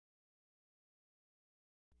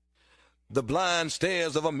The blind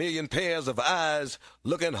stares of a million pairs of eyes,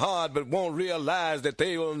 looking hard but won't realize that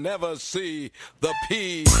they will never see the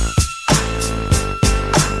P.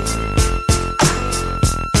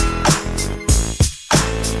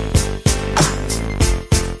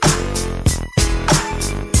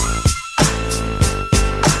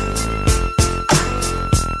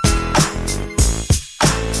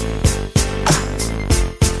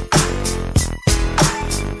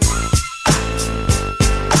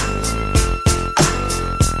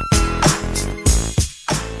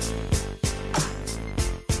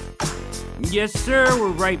 Yes, sir. We're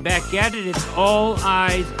right back at it. It's All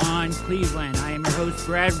Eyes on Cleveland. I am your host,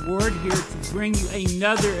 Brad Ward, here to bring you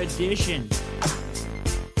another edition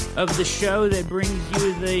of the show that brings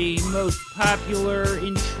you the most popular,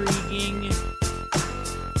 intriguing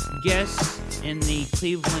guests in the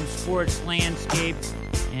Cleveland sports landscape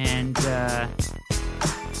and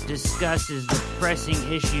discusses the pressing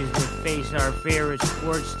issues that face our favorite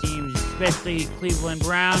sports teams, especially Cleveland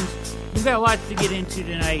Browns. We've got lots to get into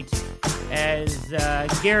tonight, as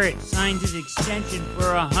Garrett signs his extension for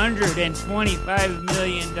 $125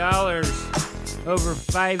 million over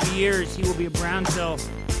 5 years. He will be a Brown till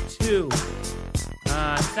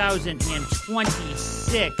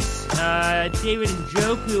 2026. David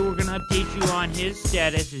Njoku, we're going to update you on his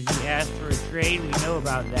status as he asked for a trade. We know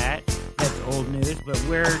about that. That's old news, but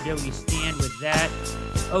where do we stand with that?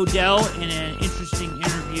 Odell in an interesting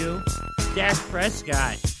interview. Dak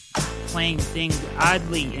Prescott playing things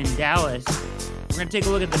oddly in Dallas. We're going to take a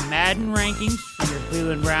look at the Madden rankings for your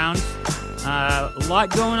Cleveland Browns. A lot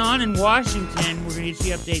going on in Washington. We're going to get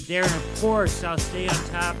you an update there. And, of course, I'll stay on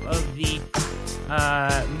top of the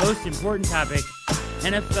most important topic,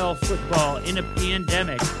 NFL football in a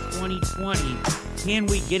pandemic 2020. Can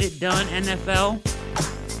we get it done, NFL?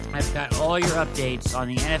 I've got all your updates on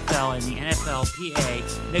the NFL and the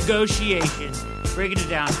NFLPA negotiations, breaking it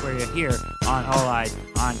down for you here on All Eyes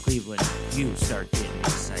on Cleveland. You start getting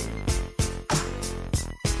excited.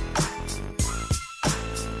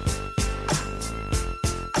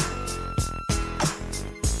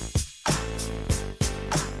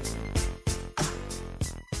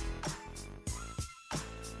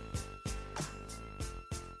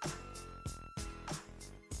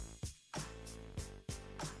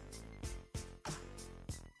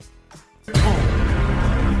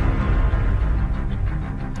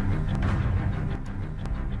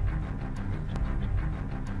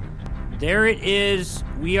 There it is.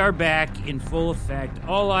 We are back in full effect.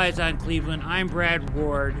 All Eyes on Cleveland. I'm Brad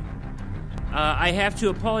Ward. I have to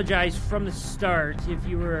apologize from the start if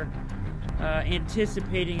you were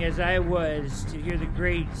anticipating, as I was, to hear the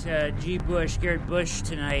great Garrett Bush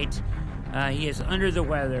tonight. He is under the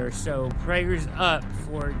weather, so prayers up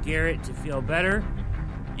for Garrett to feel better.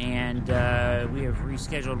 And we have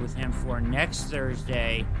rescheduled with him for next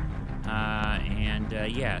Thursday.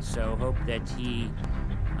 So hope that he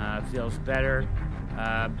feels better,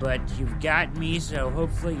 but you've got me, so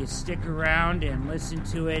hopefully you stick around and listen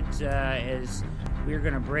to it as we're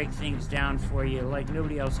going to break things down for you like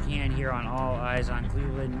nobody else can here on All Eyes on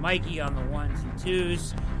Cleveland. Mikey on the ones and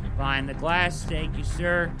twos, behind the glass. Thank you,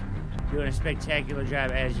 sir. Doing a spectacular job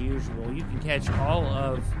as usual. You can catch all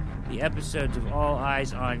of the episodes of All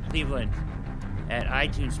Eyes on Cleveland at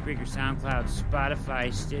iTunes, Spreaker, SoundCloud,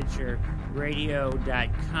 Spotify, Stitcher,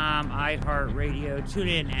 Radio.com, iHeartRadio,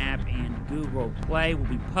 TuneIn app, and Google Play. Will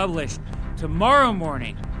be published tomorrow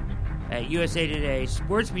morning at USA Today,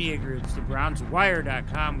 Sports Media Groups,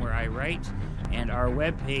 thebrownswire.com, where I write, and our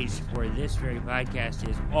webpage for this very podcast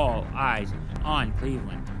is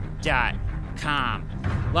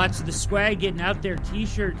alliesOnCleveland.com. Lots of the swag getting out there,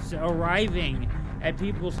 t-shirts arriving at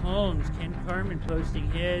people's homes. Ken Carmen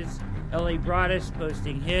posting his, L.A. Broadus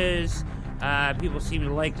posting his. People seem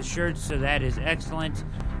to like the shirts, so that is excellent.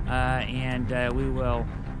 And we will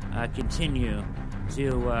continue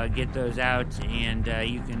to get those out. And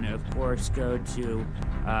you can, of course, go to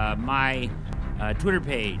my Twitter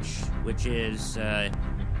page, which is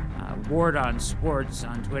Ward on Sports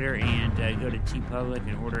on Twitter, and go to TeePublic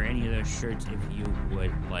and order any of those shirts if you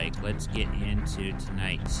would like. Let's get into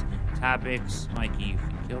tonight's topics. Mikey, you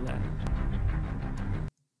can kill that.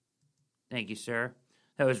 Thank you, sir.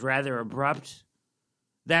 That was rather abrupt.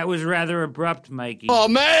 Mikey. Oh,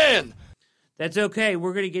 man! That's okay.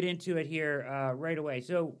 We're going to get into it here right away.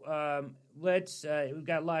 So we've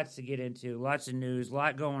got lots to get into, lots of news, a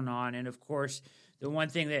lot going on. And, of course, the one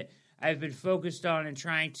thing that I've been focused on and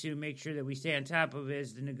trying to make sure that we stay on top of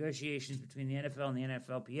is the negotiations between the NFL and the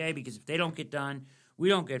NFLPA, because if they don't get done, we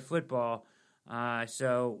don't get football.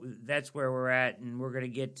 So that's where we're at, and we're going to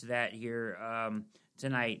get to that here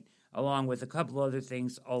tonight, along with a couple other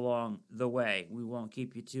things along the way. We won't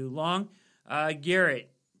keep you too long.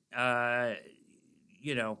 Garrett,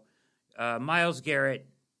 Miles Garrett,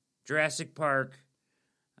 Jurassic Park,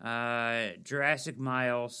 Jurassic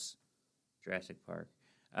Park,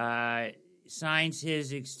 signs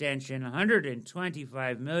his extension,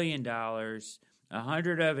 $125 million,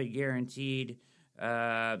 100 of it guaranteed,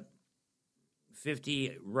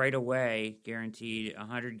 50 right away guaranteed,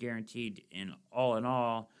 100 guaranteed in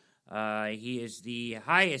all. He is the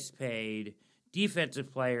highest paid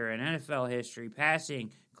defensive player in NFL history,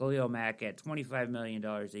 passing Khalil Mack at $25 million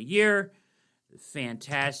a year.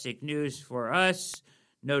 Fantastic news for us,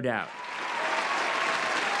 no doubt.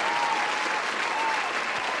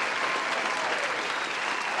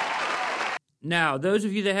 Now, those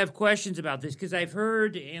of you that have questions about this, because I've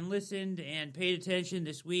heard and listened and paid attention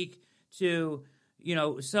this week to,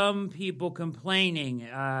 some people complaining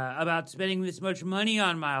about spending this much money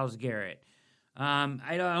on Myles Garrett.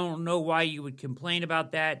 I don't know why you would complain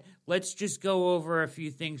about that. Let's just go over a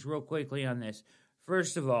few things real quickly on this.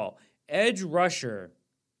 First of all, edge rusher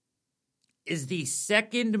is the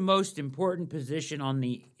second most important position on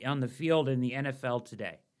the field in the NFL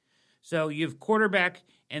today. So you have quarterback,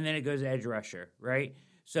 and then it goes edge rusher, right?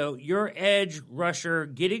 So your edge rusher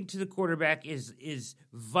getting to the quarterback is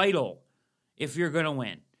vital if you're going to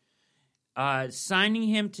win. Signing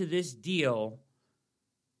him to this deal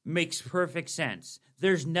makes perfect sense.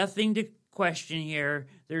 There's nothing to question here.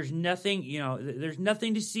 There's nothing, there's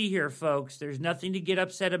nothing to see here, folks. There's nothing to get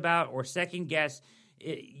upset about or second guess.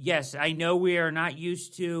 Yes, I know we are not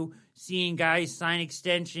used to seeing guys sign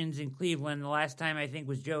extensions in Cleveland. The last time, I think,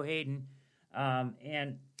 was Joe Hayden.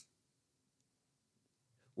 And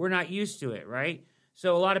we're not used to it, right?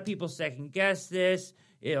 So a lot of people second guess this.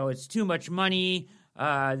 It's too much money,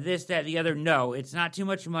 this, that, the other. No, it's not too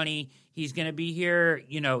much money. He's going to be here,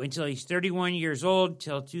 until he's 31 years old,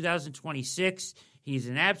 till 2026. He's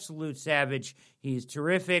an absolute savage. He's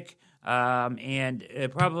terrific. And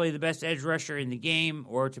probably the best edge rusher in the game,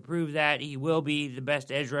 or to prove that, he will be the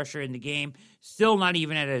best edge rusher in the game. Still not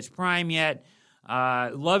even at his prime yet.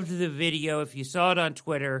 Loved the video. If you saw it on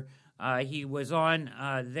Twitter, he was on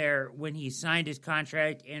there when he signed his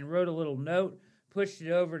contract and wrote a little note, pushed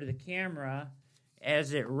it over to the camera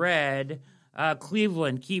as it read,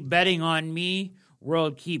 Cleveland, keep betting on me.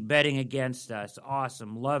 World, keep betting against us.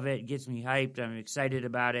 Awesome. Love it. Gets me hyped. I'm excited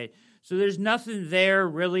about it. So there's nothing there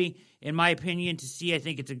really, in my opinion, to see. I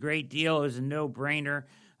think it's a great deal. It was a no-brainer.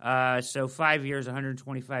 So 5 years,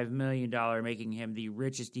 $125 million, making him the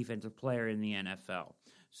richest defensive player in the NFL.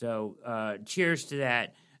 So cheers to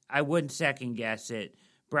that. I wouldn't second-guess it.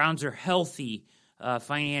 Browns are healthy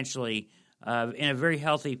financially, in a very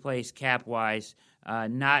healthy place cap-wise.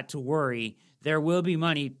 Not to worry. There will be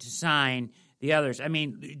money to sign the others. I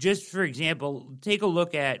mean, just for example, take a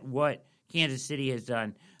look at what Kansas City has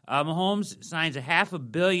done. Mahomes signs a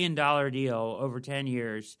 $500 million deal over 10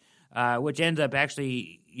 years, which ends up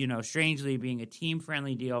actually, strangely being a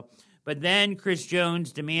team-friendly deal. But then Chris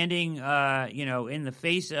Jones demanding, in the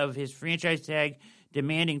face of his franchise tag,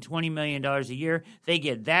 demanding $20 million a year. They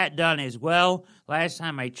get that done as well. Last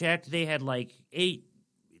time I checked, they had nothing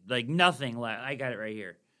left. I got it right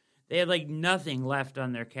here. They had nothing left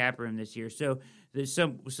on their cap room this year. So there's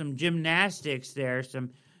some gymnastics there,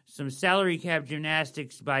 some salary cap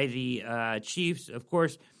gymnastics by the Chiefs. Of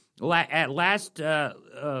course, at last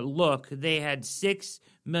look, they had $6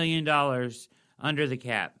 million under the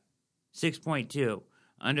cap, 6.2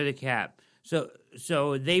 under the cap.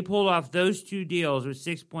 So they pulled off those two deals with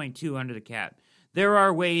 6.2 under the cap. There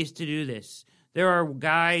are ways to do this. There are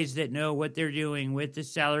guys that know what they're doing with the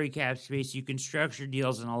salary cap space. You can structure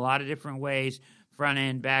deals in a lot of different ways, front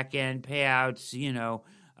end, back end, payouts,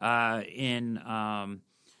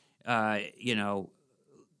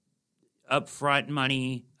 upfront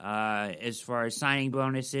money, as far as signing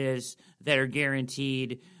bonuses that are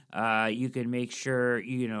guaranteed. You can make sure,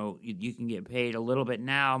 you can get paid a little bit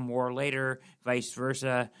now, more later, vice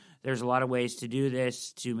versa. There's a lot of ways to do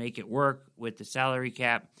this to make it work with the salary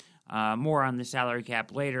cap. More on the salary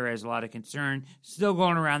cap later, as a lot of concern still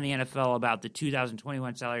going around the NFL about the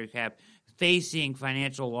 2021 salary cap facing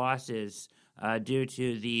financial losses due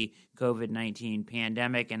to the COVID-19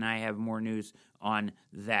 pandemic, and I have more news on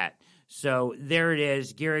that. So there it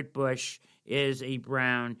is. Garrett Bush is a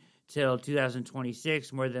Brown till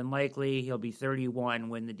 2026. More than likely, he'll be 31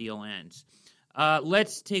 when the deal ends.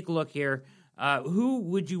 Let's take a look here. Who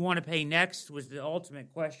would you want to pay next was the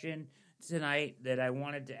ultimate question tonight that I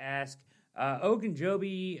wanted to ask.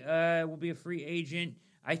 Ogunjobi will be a free agent.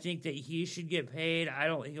 I think that he should get paid.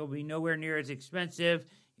 He'll be nowhere near as expensive.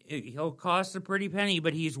 he'll cost a pretty penny,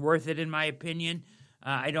 but he's worth it in my opinion.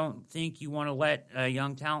 I don't think you want to let a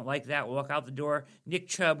young talent like that walk out the door. Nick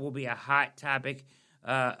Chubb will be a hot topic.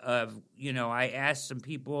 I asked some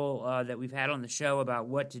people that we've had on the show about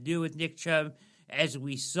what to do with Nick Chubb as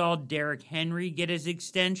we saw Derrick Henry get his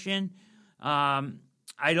extension.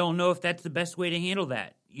 I don't know if that's the best way to handle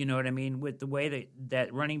that. You know what I mean? With the way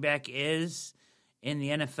that running back is in the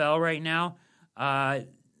NFL right now. I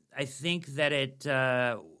think that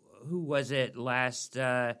who was it last?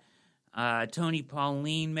 Tony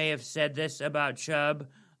Pauline may have said this about Chubb.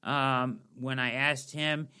 When I asked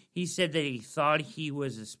him, he said that he thought he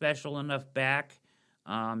was a special enough back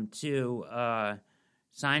to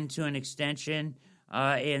sign to an extension.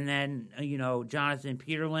 And then, Jonathan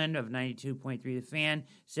Peterlin of 92.3 The Fan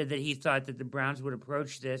said that he thought that the Browns would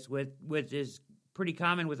approach this with is pretty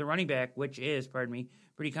common with a running back,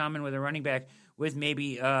 pretty common with a running back, with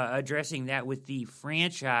maybe addressing that with the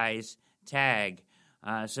franchise tag.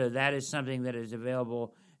 So that is something that is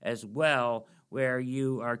available as well, where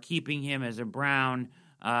you are keeping him as a Brown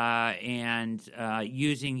and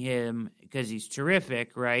using him because he's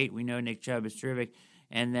terrific, right? We know Nick Chubb is terrific.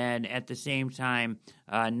 And then at the same time,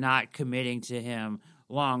 not committing to him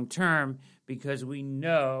long term, because we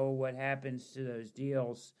know what happens to those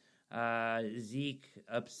deals. Zeke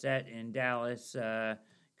upset in Dallas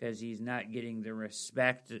because he's not getting the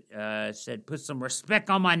respect. Said, put some respect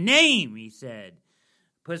on my name, he said.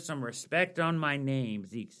 Put some respect on my name,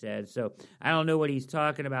 Zeke said. So I don't know what he's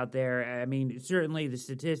talking about there. I mean, certainly the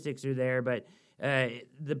statistics are there, but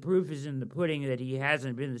the proof is in the pudding that he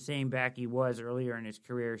hasn't been the same back he was earlier in his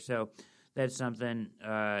career. So that's something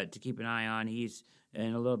to keep an eye on. He's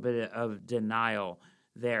in a little bit of denial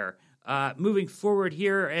there. Moving forward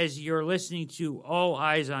here, as you're listening to All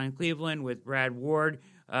Eyes on Cleveland with Brad Ward,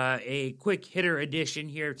 a quick hitter edition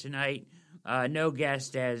here tonight. No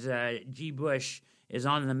guest, as G. Bush is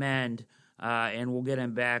on the mend, and we'll get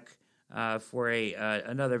him back for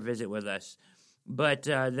another visit with us. But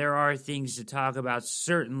there are things to talk about,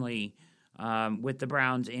 certainly, with the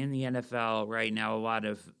Browns and the NFL right now.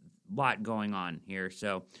 A lot going on here.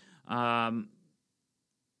 So,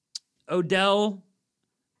 Odell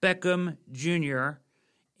Beckham Jr.,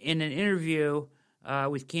 in an interview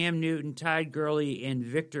with Cam Newton, Todd Gurley, and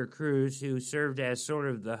Victor Cruz, who served as sort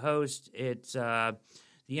of the host.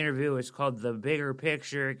 The interview is called The Bigger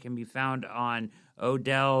Picture. It can be found on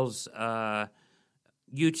Odell's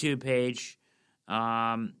YouTube page.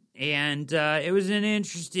 And it was an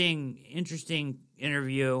interesting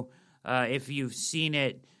interview if you've seen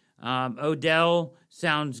it. Odell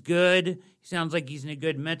sounds good. He sounds like he's in a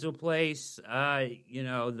good mental place.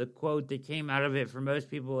 The quote that came out of it for most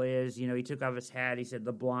people is, he took off his hat. He said,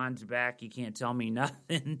 "The blonde's back. You can't tell me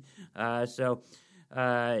nothing."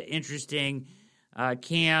 Interesting.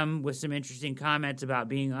 Cam with some interesting comments about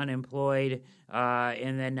being unemployed,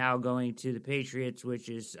 and then now going to the Patriots, which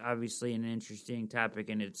is obviously an interesting topic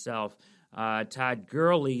in itself. Todd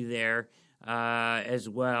Gurley there as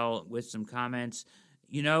well with some comments.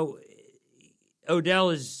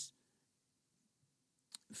 Odell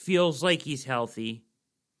feels like he's healthy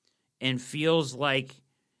and feels like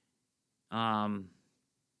he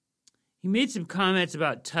made some comments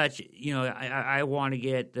about touch. I want to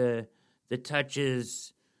get the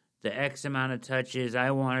touches, the X amount of touches.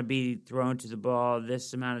 I want to be thrown to the ball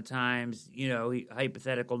this amount of times,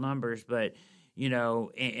 hypothetical numbers, but,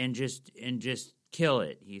 and just kill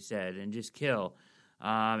it, he said, and just kill.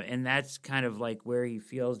 And that's kind of like where he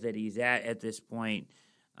feels that he's at this point.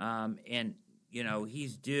 And,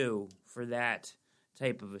 he's due for that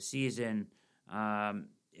type of a season.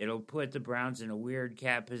 It'll put the Browns in a weird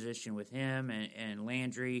cap position with him and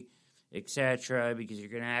Landry, etc., because you're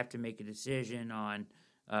going to have to make a decision on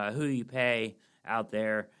who you pay out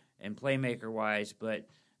there and playmaker-wise. But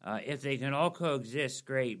if they can all coexist,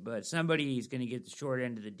 great. But somebody's going to get the short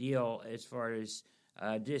end of the deal as far as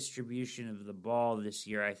distribution of the ball this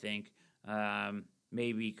year, I think.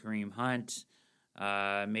 Maybe Kareem Hunt.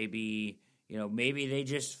 Maybe they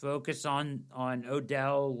just focus on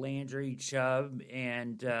Odell, Landry, Chubb,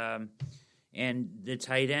 and the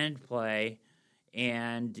tight end play,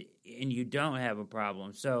 and you don't have a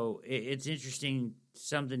problem. So it's interesting,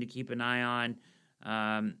 something to keep an eye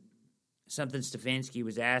on. Something Stefanski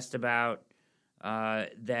was asked about,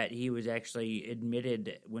 that he was actually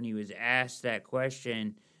admitted when he was asked that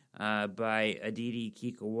question by Aditi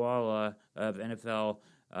Kikawala of NFL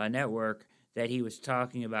Network, that he was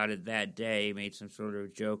talking about it that day, made some sort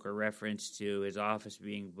of joke or reference to his office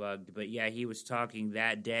being bugged. But yeah, he was talking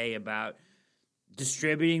that day about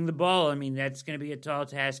distributing the ball. I mean, that's going to be a tall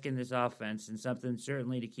task in this offense, and something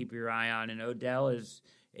certainly to keep your eye on. And Odell is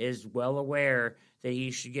is well aware that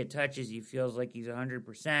he should get touches. He feels like he's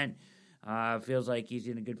 100%, feels like he's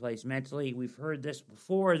in a good place mentally. We've heard this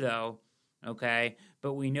before, though, okay?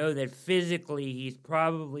 But we know that physically he's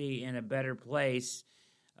probably in a better place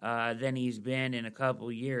than he's been in a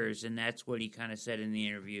couple years, and that's what he kind of said in the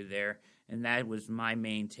interview there, and that was my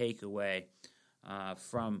main takeaway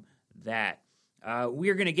from that.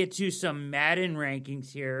 We're going to get to some Madden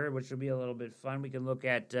rankings here, which will be a little bit fun. We can look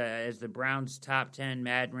at, as the Browns' top 10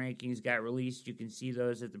 Madden rankings got released, you can see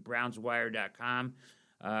those at thebrownswire.com,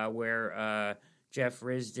 where Jeff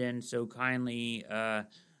Risdon so kindly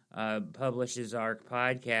publishes our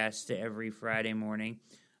podcast every Friday morning.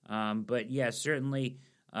 But, yeah, certainly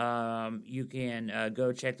you can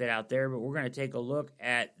go check that out there. But we're going to take a look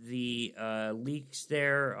at the leaks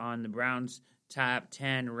there on the Browns' top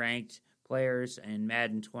 10 ranked players in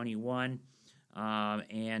Madden 21. But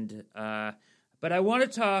I want to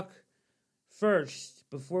talk first,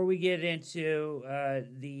 before we get into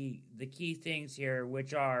the key things here,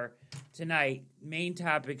 which are tonight, main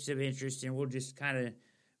topics of interest, and we'll just kind of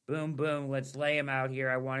boom, let's lay them out here.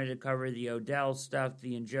 I wanted to cover the Odell stuff,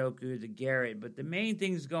 the Njoku, the Garrett, but the main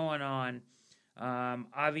things going on,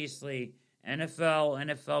 obviously, NFL,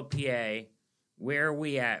 NFLPA, where are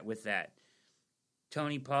we at with that?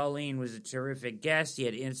 Tony Pauline was a terrific guest. He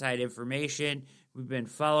had inside information. We've been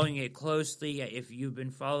following it closely. If you've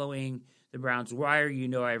been following the Browns Wire, you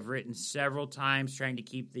know I've written several times trying to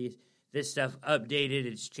keep this stuff updated.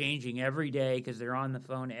 It's changing every day because they're on the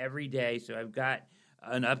phone every day. So I've got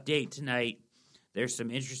an update tonight. There's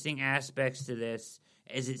some interesting aspects to this,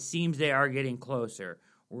 as it seems they are getting closer.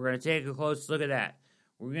 We're going to take a close look at that.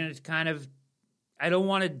 We're going to kind of, I don't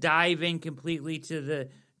want to dive in completely to the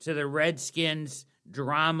Redskins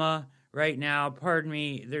drama right now. Pardon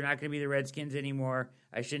me, they're not going to be the Redskins anymore.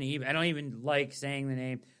 I don't even like saying the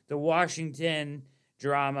name. The Washington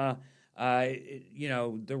drama,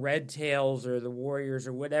 the Red Tails or the Warriors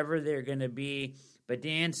or whatever they're going to be. But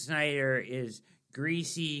Dan Snyder is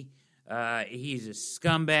greasy. He's a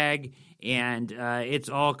scumbag, and it's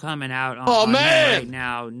all coming out on him right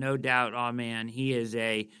now. No doubt. Oh man, he's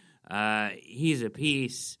a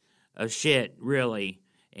piece of shit, really.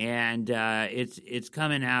 And it's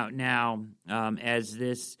coming out now as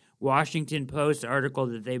this Washington Post article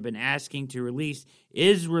that they've been asking to release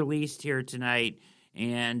is released here tonight.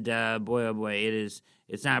 And boy, oh boy,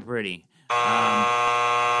 it's not pretty. However,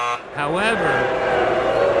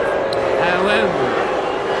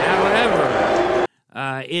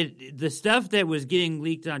 the stuff that was getting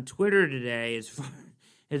leaked on Twitter today,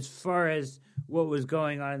 as far as what was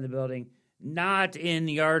going on in the building, not in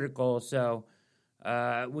the article. So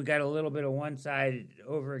we got a little bit of one side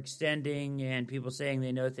overextending and people saying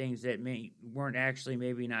they know things that weren't actually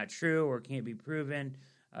maybe not true or can't be proven.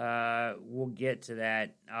 We'll get to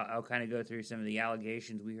that. I'll kind of go through some of the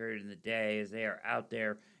allegations we heard in the day as they are out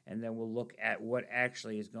there, and then we'll look at what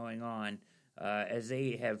actually is going on as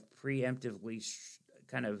they have preemptively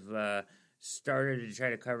kind of started to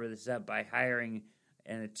try to cover this up by hiring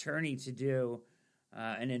an attorney to do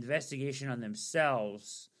an investigation on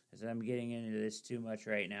themselves, as I'm getting into this too much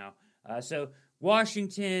right now. So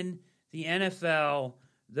Washington, the NFL,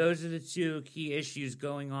 those are the two key issues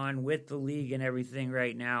going on with the league and everything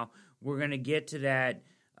right now. We're going to get to that,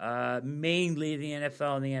 mainly the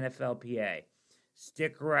NFL and the NFLPA.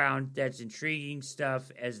 Stick around. That's intriguing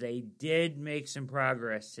stuff, as they did make some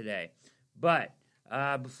progress today. But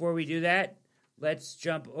before we do that, let's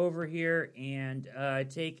jump over here and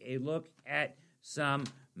take a look at some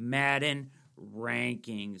Madden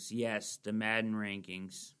rankings. Yes, the Madden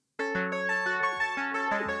rankings.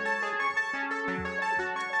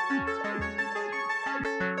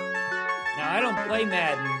 Now, I don't play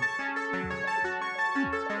Madden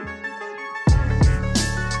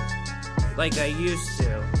like I used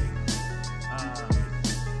to.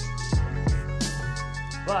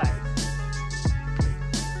 But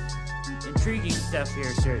intriguing stuff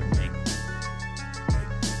here, certainly.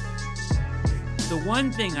 The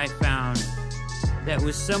one thing I found that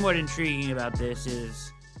was somewhat intriguing about this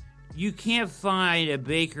is you can't find a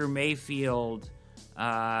Baker Mayfield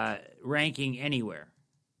ranking anywhere.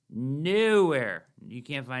 Nowhere. You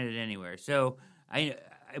can't find it anywhere. So I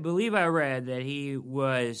believe I read that he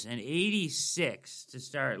was an 86 to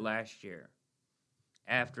start last year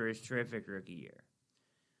after his terrific rookie year,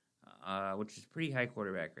 which is pretty high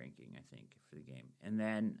quarterback ranking, I think, for the game. And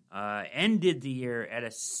then ended the year at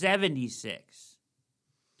a 76.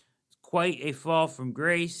 Quite a fall from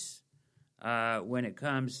grace when it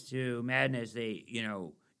comes to Madden, as they,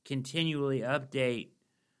 continually update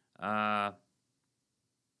how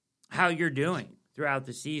you're doing throughout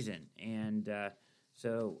the season. And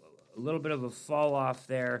So a little bit of a fall off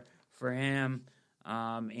there for him.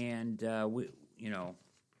 I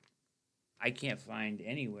can't find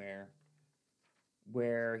anywhere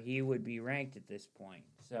where he would be ranked at this point.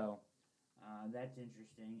 So that's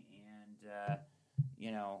interesting,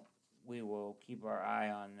 and we will keep our eye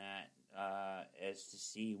on that as to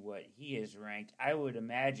see what he is ranked. I would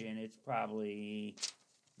imagine it's probably,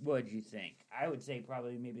 what do you think? I would say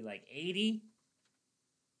probably maybe like 80.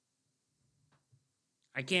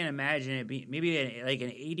 I can't imagine it be maybe like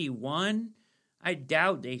an 81. I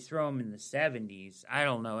doubt they throw him in the 70s. I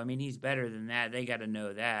don't know. I mean, he's better than that. They got to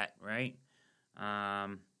know that, right?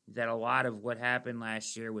 That a lot of what happened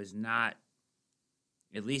last year was not,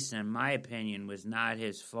 at least in my opinion, was not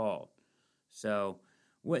his fault. So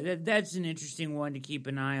that's an interesting one to keep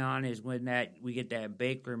an eye on, is when we get that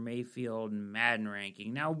Baker Mayfield Madden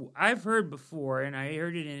ranking. Now, I've heard before, and I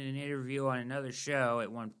heard it in an interview on another show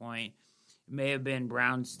at one point. It may have been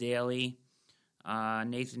Browns Daily.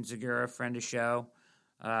 Nathan Segura, friend of show,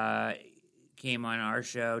 came on our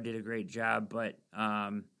show, did a great job. But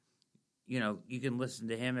you can listen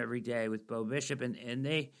to him every day with Bo Bishop, and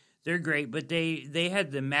they're great. But they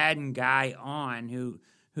had the Madden guy on who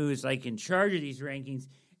is like in charge of these rankings,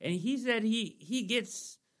 and he said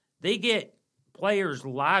they get players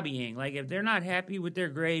lobbying. Like if they're not happy with their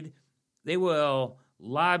grade, they will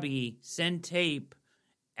lobby, send tape,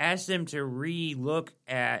 ask them to re-look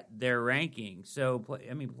at their rankings. So,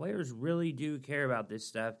 players really do care about this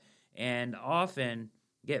stuff and often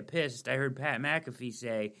get pissed. I heard Pat McAfee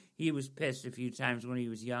say he was pissed a few times when he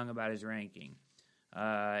was young about his ranking.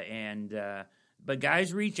 But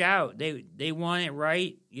guys reach out. They want it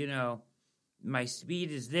right. My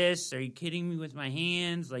speed is this. Are you kidding me with my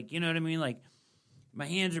hands? Like, you know what I mean? Like, my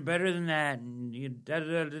hands are better than that. And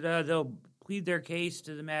they'll plead their case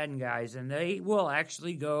to the Madden guys, and they will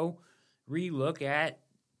actually go re-look at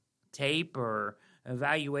tape or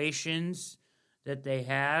evaluations that they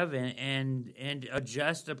have and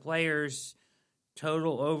adjust a player's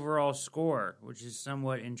total overall score, which is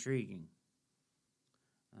somewhat intriguing.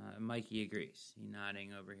 Mikey agrees. He's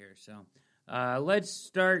nodding over here. So let's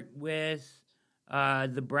start with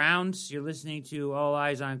the Browns. You're listening to All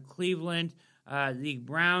Eyes on Cleveland. The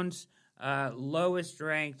Browns' lowest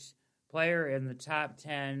ranked player in the top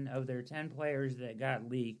 10 of their 10 players that got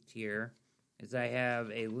leaked here, as I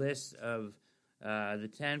have a list of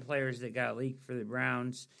the 10 players that got leaked for the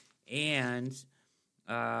Browns, and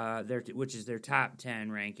which is their top 10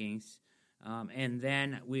 rankings. And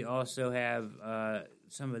then we also have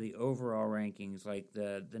some of the overall rankings, like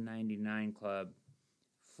the 99 club.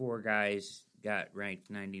 4 guys got ranked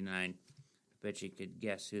 99. I bet you could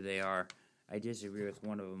guess who they are. I disagree with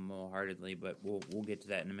one of them wholeheartedly, but we'll get to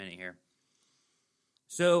that in a minute here.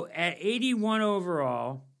 So at 81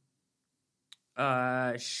 overall,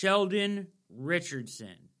 Sheldon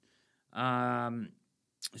Richardson.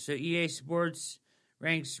 So EA Sports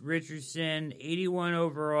ranks Richardson 81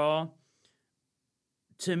 overall.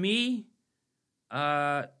 To me,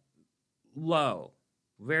 low.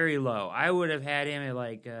 Very low. I would have had him at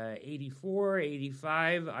like 84,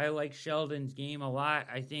 85. I like Sheldon's game a lot.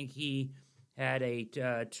 I think he had a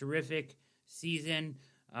terrific season.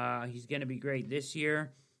 He's going to be great this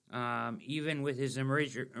year. Even with his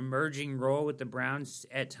emerging role with the Browns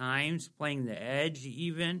at times, playing the edge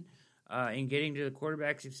even, and getting to the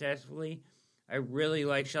quarterback successfully. I really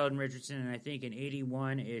like Sheldon Richardson, and I think an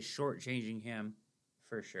 81 is shortchanging him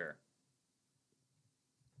for sure.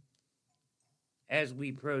 As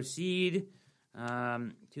we proceed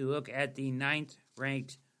to look at the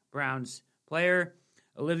 9th-ranked Browns player,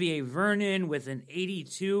 Olivier Vernon with an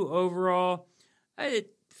 82 overall.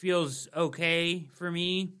 It feels okay for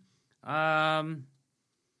me. I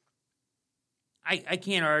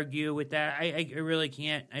can't argue with that. I really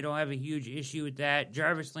can't. I don't have a huge issue with that.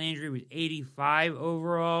 Jarvis Landry with 85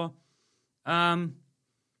 overall.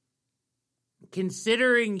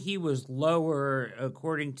 Considering he was lower,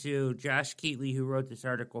 according to Josh Keatley, who wrote this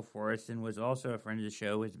article for us and was also a friend of the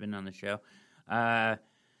show, has been on the show,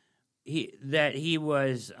 he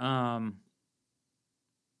was an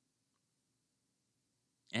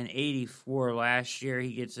 84 last year.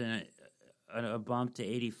 He gets a bump to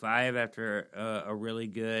 85 after a really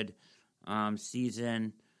good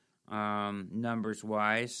season,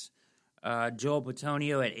 numbers-wise. Joel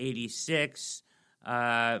Bitonio at 86.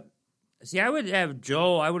 See, I would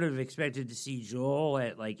have expected to see Joel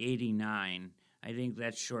at like 89. I think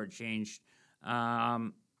that's shortchanged.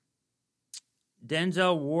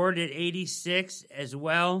 Denzel Ward at 86 as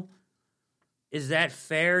well. Is that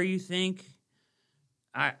fair, you think?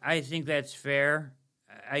 I think that's fair.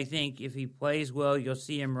 I think if he plays well, you'll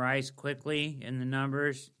see him rise quickly in the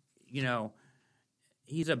numbers. You know,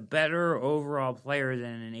 he's a better overall player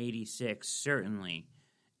than an 86, certainly,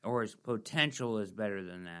 or his potential is better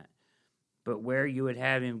than that. But where you would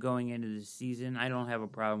have him going into the season, I don't have a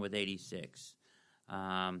problem with 86.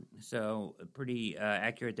 So pretty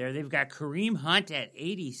accurate there. They've got Kareem Hunt at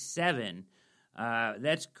 87.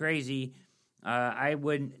 That's crazy. I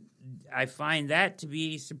find that to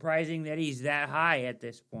be surprising that he's that high at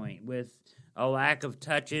this point. With a lack of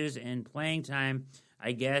touches and playing time,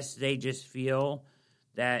 I guess they just feel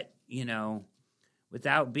that, you know,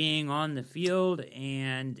 without being on the field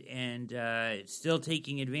and still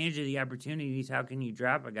taking advantage of the opportunities, how can you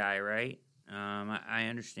drop a guy, right? I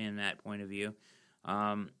understand that point of view.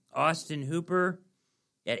 Austin Hooper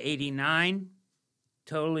at 89,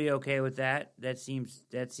 totally okay with that. That seems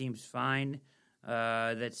fine.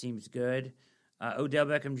 That seems good. Odell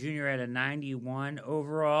Beckham Jr. at a 91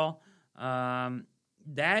 overall.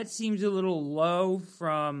 That seems a little low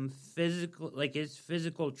from physical, like his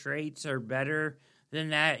physical traits are better than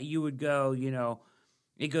that. You would go, you know,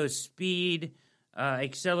 it goes speed,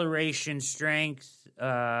 acceleration, strength,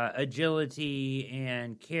 agility,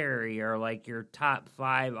 and carry are like your top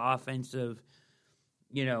 5 offensive,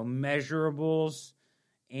 you know, measurables.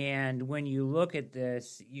 And when you look at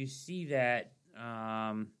this, you see that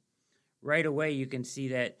right away. You can see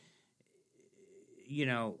that, you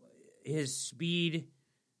know, his speed,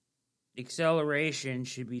 acceleration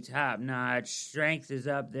should be top notch. Strength is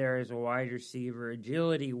up there as a wide receiver.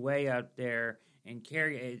 Agility way up there. And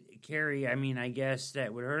carry. I mean, I guess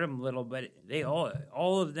that would hurt him a little, but they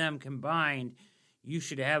all of them combined, you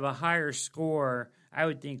should have a higher score. I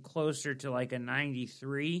would think closer to like a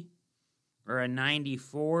 93 or a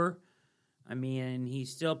 94. I mean, he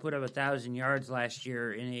still put up 1,000 yards last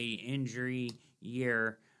year in a injury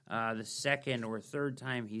year. The second or third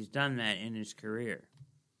time he's done that in his career.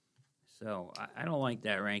 So I don't like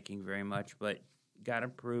that ranking very much, but got to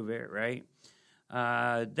prove it, right?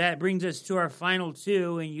 That brings us to our final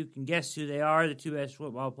 2, and you can guess who they are, the 2 best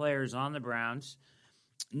football players on the Browns.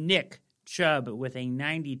 Nick Chubb with a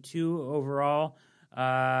 92 overall.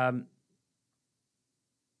 That's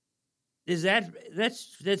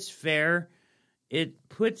fair. It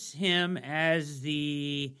puts him as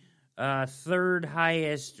the third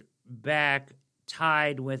highest back,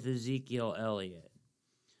 tied with Ezekiel Elliott.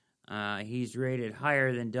 He's rated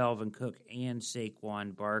higher than Dalvin Cook and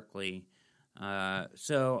Saquon Barkley.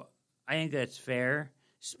 So I think that's fair.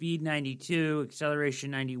 Speed 92,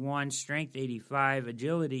 acceleration 91, strength 85,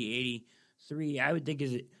 agility 83. I would think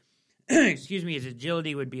his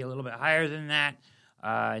agility would be a little bit higher than that.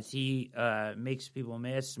 He makes people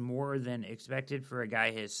miss more than expected for a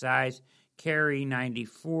guy his size. Carry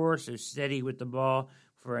 94, so steady with the ball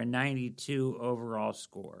for a 92 overall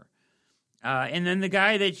score. And then the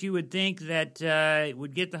guy that you would think that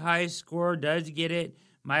would get the highest score does get it.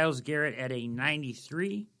 Myles Garrett at a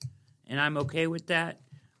 93, and I'm okay with that.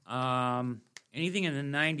 Anything in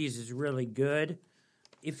the 90s is really good.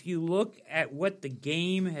 If you look at what the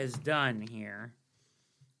game has done here,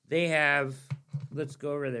 they have, let's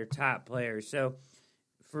go over their top players. So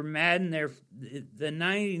for Madden, they're the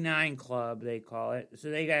 99 club, they call it.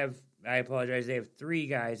 So they have, I apologize, they have 3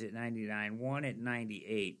 guys at 99, 1 at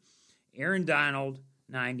 98. Aaron Donald,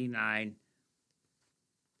 99.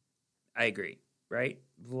 I agree, right?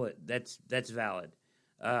 That's valid.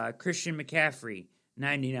 Christian McCaffrey,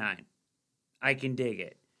 99. I can dig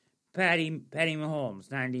it. Patty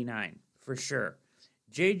Mahomes, 99, for sure.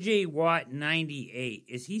 J.J. Watt, 98.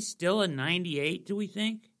 Is he still a 98, do we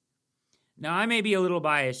think? Now, I may be a little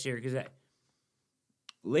biased here because I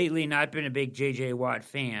lately not been a big J.J. Watt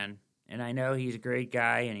fan, and I know he's a great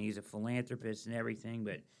guy and he's a philanthropist and everything,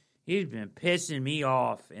 but he's been pissing me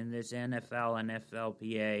off in this NFL and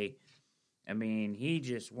FLPA. I mean, he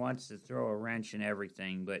just wants to throw a wrench in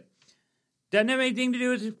everything, but doesn't have anything to do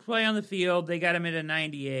with his play on the field. They got him at a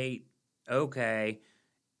 98. Okay.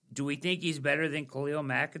 Do we think he's better than Khalil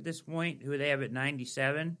Mack at this point, who they have at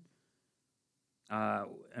 97? I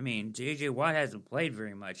mean, J.J. Watt hasn't played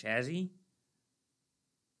very much, has he?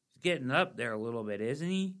 He's getting up there a little bit, isn't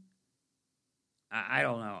he? I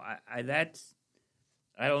don't know. I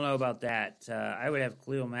don't know about that. I would have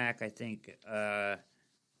Khalil Mack, I think. I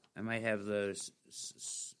might have those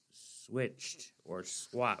switched or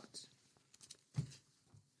swapped.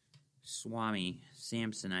 Swami,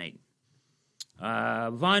 Samsonite.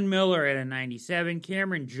 Von Miller at a 97.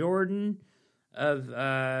 Cameron Jordan of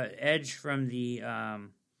Edge from the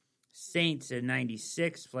Saints at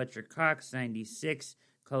 96. Fletcher Cox, 96.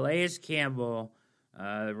 Calais Campbell.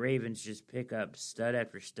 The Ravens just pick up stud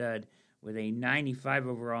after stud. with a 95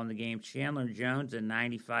 overall in the game. Chandler Jones, a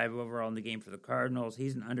 95 overall in the game for the Cardinals.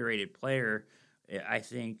 He's an underrated player. I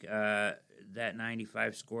think that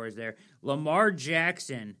 95 score is there. Lamar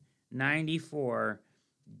Jackson, 94.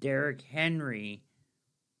 Derrick Henry,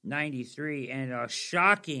 93. And a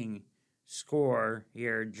shocking score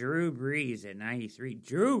here, Drew Brees at 93.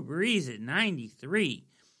 Drew Brees at 93.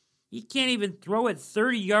 He can't even throw it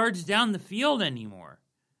 30 yards down the field anymore.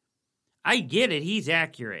 I get it. He's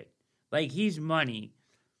accurate. Like, he's money.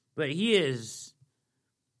 But he is,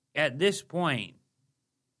 at this point,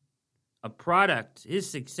 a product. His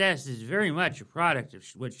success is very much a product of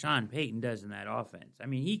what Sean Payton does in that offense. I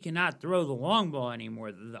mean, he cannot throw the long ball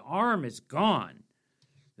anymore. The arm is gone.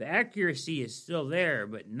 The accuracy is still there,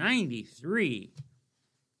 but 93,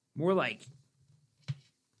 more like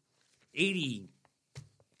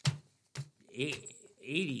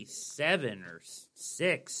 87 or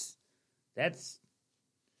 6.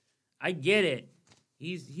 I get it.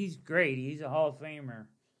 He's great. He's a Hall of Famer.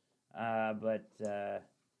 But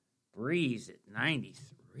Brees at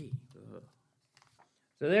 93. Ugh.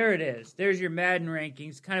 So there it is. There's your Madden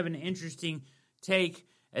rankings. Kind of an interesting take,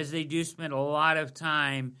 as they do spend a lot of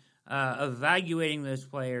time evaluating those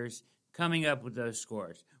players, coming up with those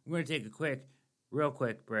scores. We're going to take a real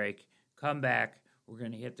quick break. Come back. We're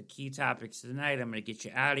going to hit the key topics tonight. I'm going to get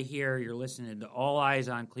you out of here. You're listening to All Eyes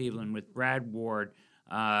on Cleveland with Brad Ward.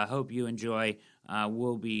 Hope you enjoy.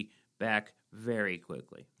 We'll be back very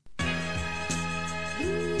quickly.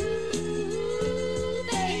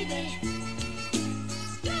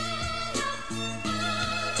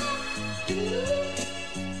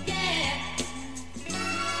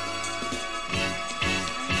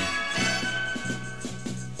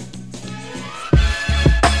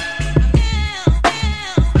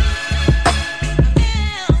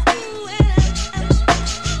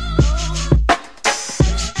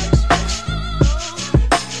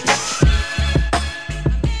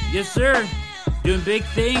 Yes, sir. Doing big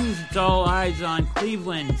things. It's All Eyes on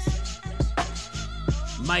Cleveland.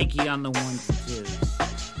 Mikey on the ones and twos.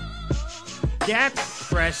 Dak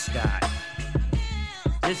Prescott.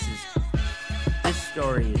 This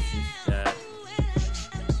story is just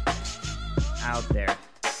out there.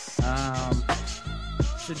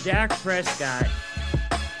 So Dak Prescott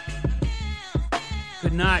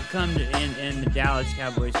could not come to, and the Dallas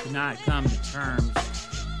Cowboys could not come to terms.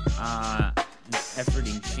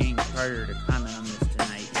 Efforting Shane Carter to comment on this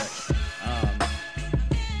tonight, but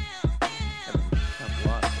having a tough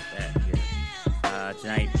loss with that here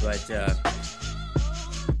tonight. But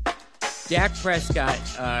Dak Prescott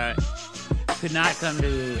could not come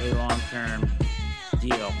to a long-term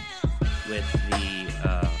deal with the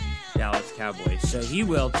Dallas Cowboys, so he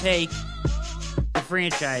will take the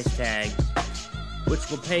franchise tag,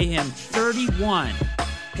 which will pay him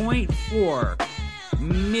 $31.4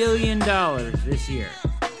 million this year,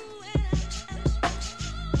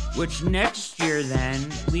 which next year then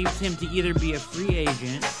leaves him to either be a free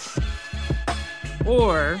agent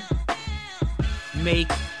or make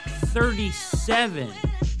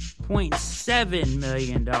 $37.7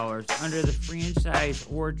 million under the franchise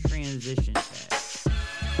or transition tag.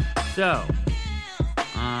 So,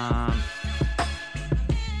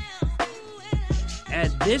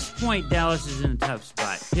 at this point, Dallas is in a tough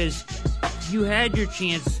spot because you had your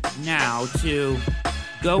chance now to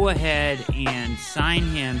go ahead and sign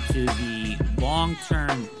him to the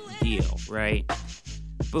long-term deal, right?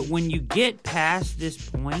 But when you get past this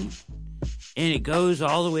point and it goes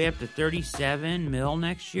all the way up to $37 million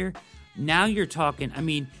next year, now you're talking, I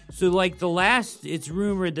mean, so like it's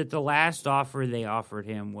rumored that the last offer they offered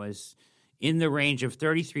him was in the range of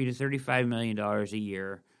 $33 to $35 million a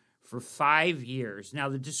year for 5 years. Now,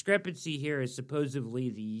 the discrepancy here is supposedly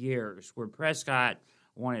the years, where Prescott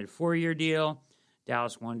wanted a 4-year deal.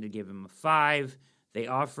 Dallas wanted to give him a 5. They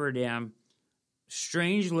offered him,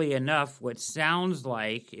 strangely enough, what sounds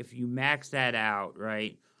like, if you max that out,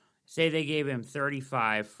 right, say they gave him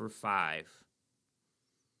 35 for 5.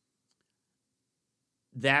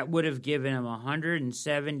 That would have given him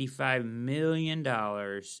 $175 million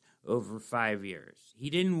over 5 years. He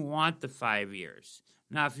didn't want the 5 years.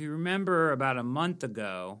 Now, if you remember about a month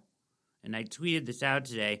ago, and I tweeted this out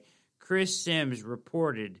today, Chris Sims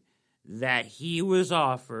reported that he was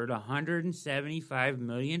offered $175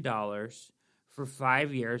 million for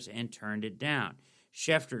 5 years and turned it down.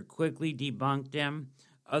 Schefter quickly debunked him.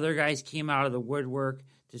 Other guys came out of the woodwork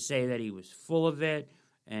to say that he was full of it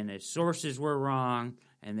and his sources were wrong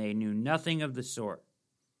and they knew nothing of the sort.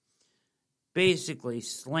 Basically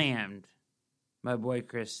slammed my boy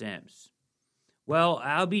Chris Sims. Well,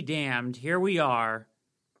 I'll be damned. Here we are.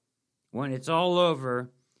 When it's all over,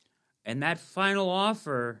 And that final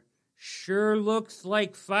offer sure looks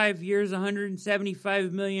like 5 years,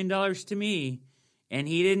 $175 million to me. And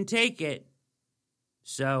he didn't take it.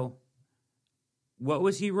 So, what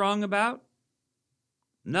was he wrong about?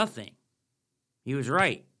 Nothing. He was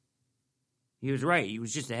right. He was right. He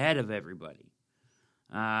was just ahead of everybody.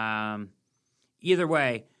 Either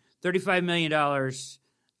way, $35 million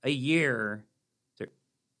a year,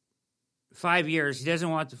 5 years. He doesn't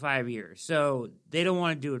want the 5 years. So they don't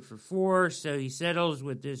want to do it for 4. So he settles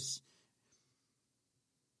with this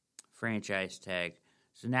franchise tag.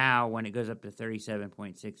 So now when it goes up to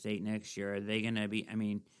 37.68 next year, are they going to be,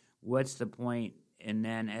 what's the point? And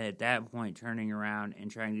then at that point, turning around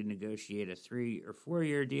and trying to negotiate a 3 or 4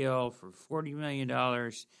 year deal for $40 million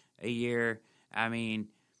a year. I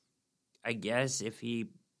guess if he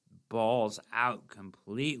balls out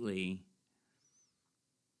completely,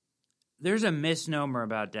 there's a misnomer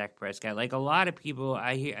about Dak Prescott. Like a lot of people,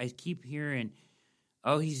 I keep hearing,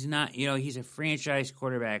 oh, he's not, he's a franchise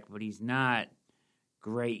quarterback, but he's not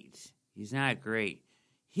great. He's not great.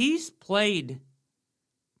 He's played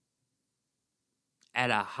at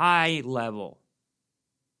a high level.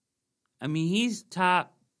 He's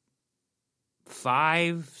top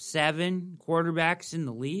 5, 7 quarterbacks in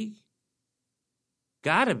the league.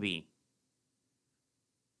 Gotta be.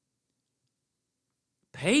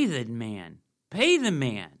 Pay the man. Pay the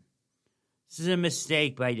man. This is a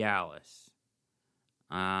mistake by Dallas.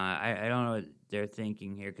 I don't know what they're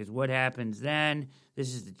thinking here, because what happens then?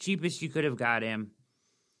 This is the cheapest you could have got him.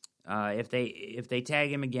 If they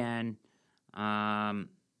tag him again,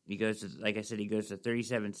 he goes to, like I said, he goes to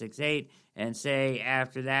 37.68, and say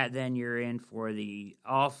after that, then you're in for the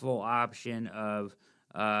awful option of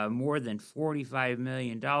more than $45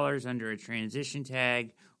 million under a transition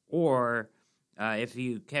tag, or if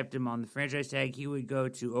you kept him on the franchise tag, he would go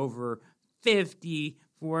to over $54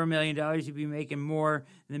 million. He'd be making more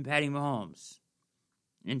than Patty Mahomes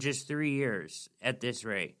in just 3 years at this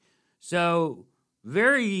rate. So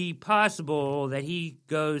very possible that he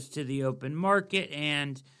goes to the open market,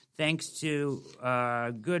 and thanks to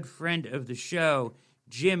a good friend of the show,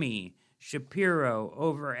 Jimmy Shapiro,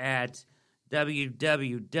 over at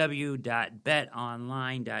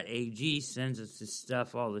www.betonline.ag, sends us this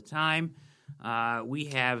stuff all the time. We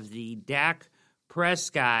have the Dak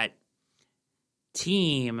Prescott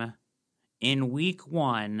team in week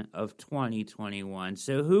 1 of 2021.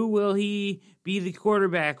 So who will he be the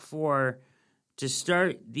quarterback for to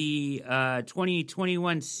start the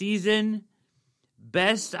 2021 season?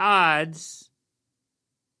 Best odds,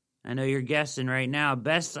 I know you're guessing right now,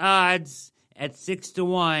 best odds at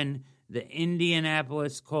 6-1, the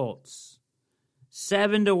Indianapolis Colts.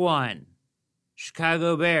 7-1,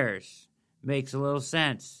 Chicago Bears. Makes a little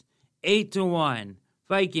sense. 8-1,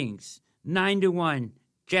 Vikings. 9-1,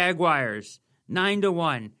 Jaguars.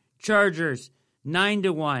 9-1, Chargers.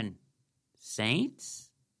 9-1, Saints?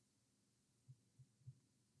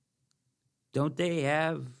 Don't they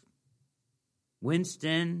have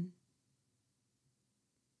Winston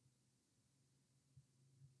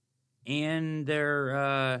and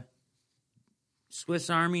their Swiss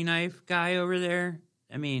Army knife guy over there?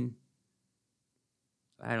 I don't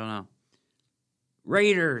know.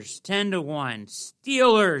 Raiders, 10-1.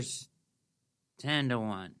 Steelers,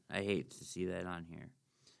 10-1. I hate to see that on here.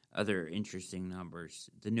 Other interesting numbers.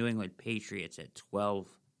 The New England Patriots at 12-1.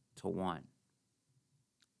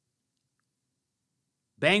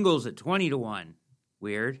 Bengals at 20-1.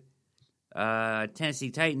 Weird.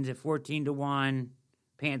 Tennessee Titans at 14-1.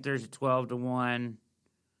 Panthers at 12-1.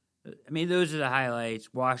 Those are the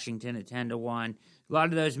highlights. Washington at 10-1. A lot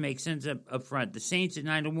of those make sense up front. The Saints at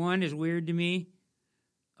 9-1 is weird to me.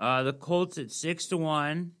 The Colts at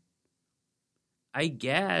 6-1. I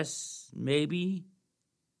guess, maybe.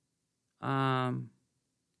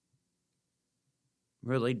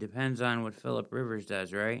 Really depends on what Phillip Rivers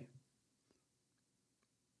does, right?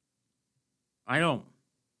 I don't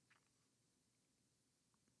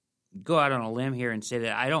go out on a limb here and say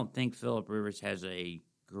that I don't think Phillip Rivers has a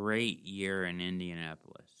great year in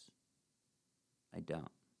Indianapolis. I don't.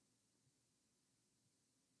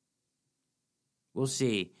 We'll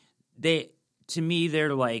see. To me,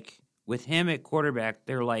 they're like, with him at quarterback,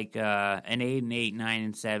 they're like an 8-8,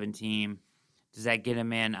 9-7 team. Does that get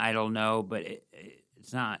him in? I don't know, but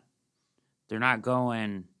it's not. They're not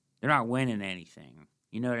winning anything.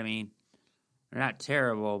 You know what I mean? They're not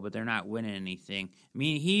terrible, but they're not winning anything.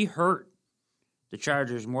 He hurt the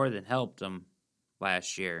Chargers more than helped them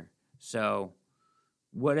last year. So,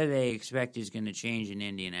 what do they expect is going to change in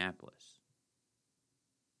Indianapolis?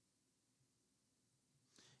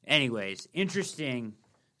 Anyways, interesting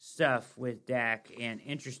stuff with Dak and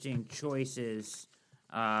interesting choices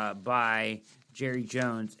by Jerry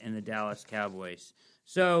Jones and the Dallas Cowboys.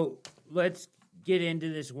 So let's get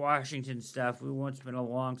into this Washington stuff. We won't spend a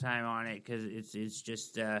long time on it because it's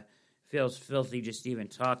just feels filthy just even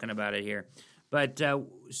talking about it here. But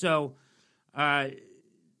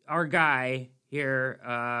our guy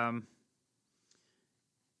here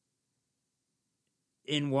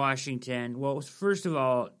in Washington, well, first of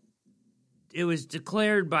all, it was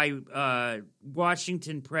declared by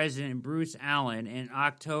Washington President Bruce Allen in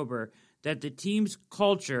October that the team's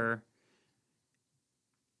culture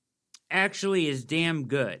actually is damn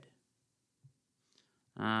good.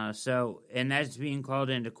 And that's being called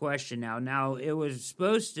into question now. Now,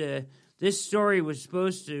 this story was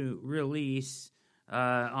supposed to release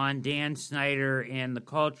on Dan Snyder and the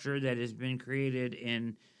culture that has been created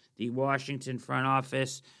in the Washington front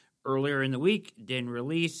office earlier in the week. Didn't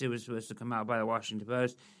release. It was supposed to come out by the Washington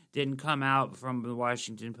Post. Didn't come out from the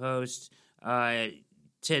Washington Post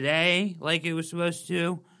today like it was supposed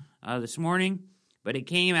to this morning, but it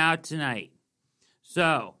came out tonight.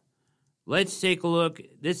 So let's take a look.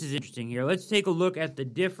 This is interesting here. Let's take a look at the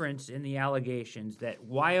difference in the allegations that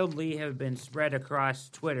wildly have been spread across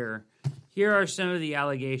Twitter. Here are some of the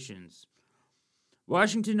allegations.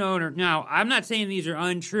 Washington owner. Now, I'm not saying these are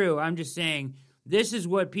untrue. I'm just saying this is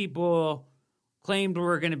what people claimed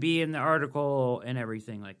were going to be in the article and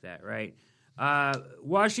everything like that, right?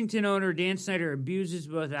 Washington owner Dan Snyder abuses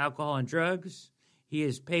both alcohol and drugs. He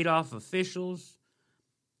has paid off officials.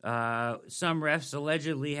 Some refs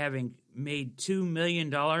allegedly having made $2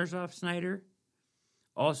 million off Snyder,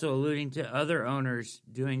 also alluding to other owners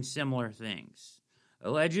doing similar things.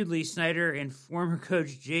 Allegedly, Snyder and former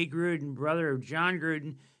coach Jay Gruden, brother of John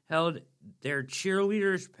Gruden, held their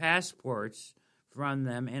cheerleaders' passports from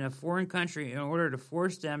them in a foreign country in order to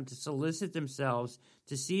force them to solicit themselves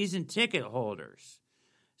to season ticket holders.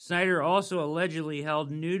 Snyder also allegedly held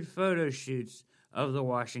nude photo shoots of the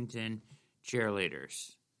Washington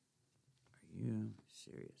cheerleaders. Are you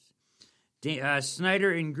serious?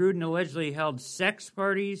 Snyder and Gruden allegedly held sex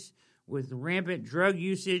parties with rampant drug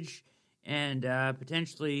usage and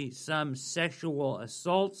potentially some sexual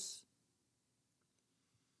assaults.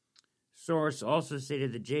 Source also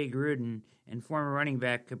stated that Jay Gruden and former running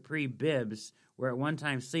back Capri Bibbs were at one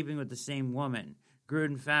time sleeping with the same woman.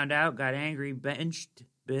 Gruden found out, got angry, benched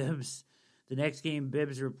Bibbs. The next game,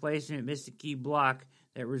 Bibbs' replacement missed a key block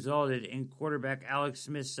that resulted in quarterback Alex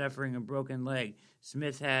Smith suffering a broken leg.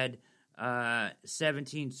 Smith had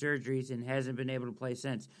 17 surgeries and hasn't been able to play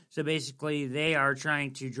since. So basically, they are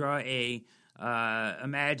trying to draw a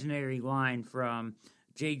imaginary line from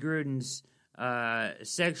Jay Gruden's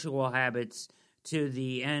sexual habits to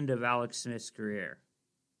the end of Alex Smith's career.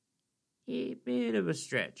 A bit of a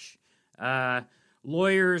stretch.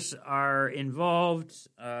 Lawyers are involved,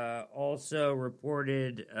 also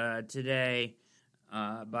reported today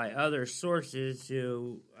by other sources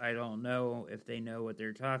who I don't know if they know what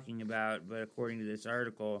they're talking about, but according to this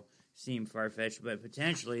article, seem far-fetched, but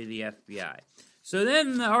potentially the FBI. So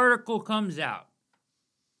then the article comes out.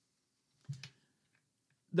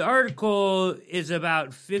 The article is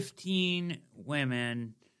about 15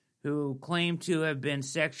 women who claim to have been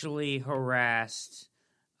sexually harassed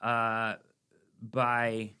while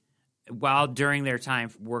during their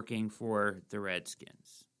time working for the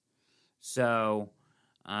Redskins. So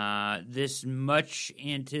this much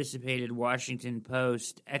anticipated Washington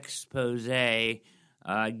Post expose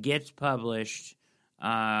gets published,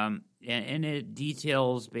 and it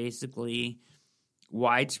details basically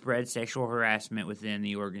widespread sexual harassment within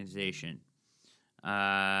the organization.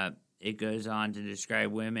 It goes on to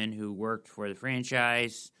describe women who worked for the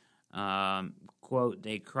franchise. Quote,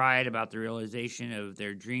 they cried about the realization of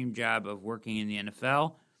their dream job of working in the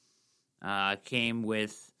NFL. Came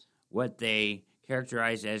with what they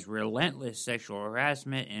characterized as relentless sexual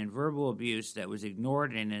harassment and verbal abuse that was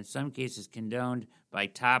ignored and in some cases condoned by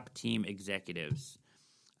top team executives.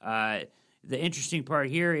 The interesting part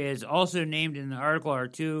here is also named in the article are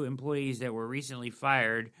two employees that were recently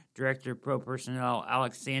fired, Director of Pro Personnel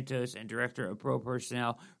Alex Santos and Director of Pro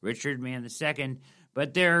Personnel Richard Mann II,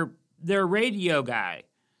 but they're radio guy.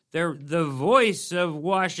 They're the voice of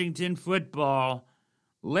Washington football,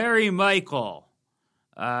 Larry Michael,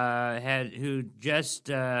 who just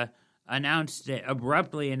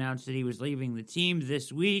abruptly announced that he was leaving the team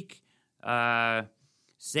this week,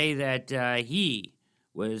 say that he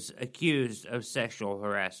was accused of sexual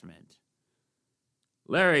harassment.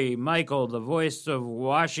 Larry Michael, the voice of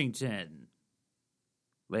Washington.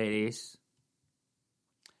 Ladies.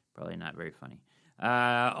 Probably not very funny.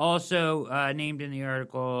 Also named in the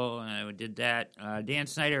article, did that. Dan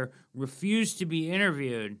Snyder refused to be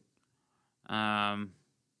interviewed. No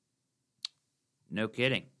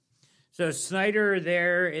kidding. So Snyder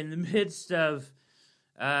there in the midst of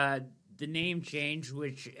the name change,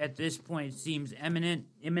 which at this point seems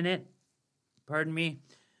imminent, pardon me,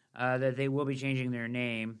 that they will be changing their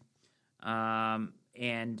name.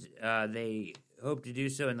 And they hope to do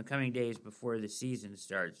so in the coming days before the season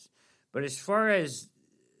starts. But as far as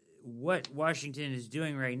what Washington is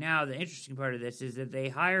doing right now, the interesting part of this is that they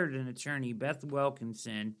hired an attorney, Beth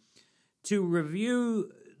Wilkinson, to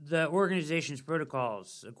review the organization's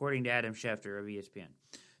protocols, according to Adam Schefter of ESPN.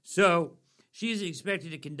 So she's expected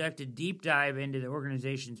to conduct a deep dive into the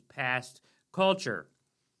organization's past culture.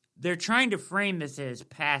 They're trying to frame this as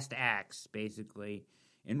past acts, basically,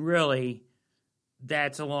 and really,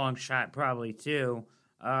 that's a long shot probably, too.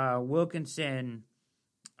 Wilkinson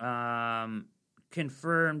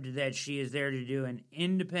confirmed that she is there to do an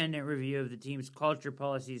independent review of the team's culture,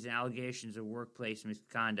 policies, and allegations of workplace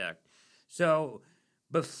misconduct. So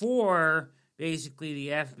before, basically, the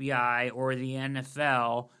FBI or the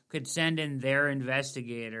NFL could send in their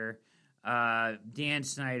investigator, Dan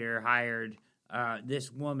Snyder hired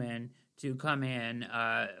this woman to come in,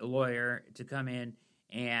 a lawyer, to come in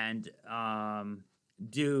and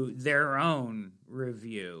do their own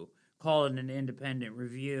review, call it an independent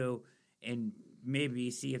review, and maybe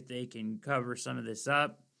see if they can cover some of this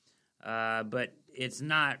up. But it's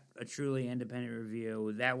not a truly independent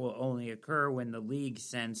review. That will only occur when the league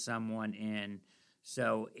sends someone in.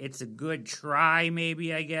 So it's a good try,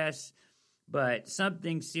 maybe, I guess. But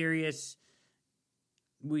something serious,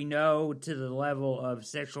 we know, to the level of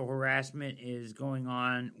sexual harassment is going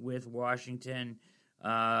on with Washington.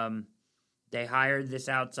 They hired this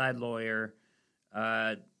outside lawyer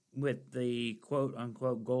with the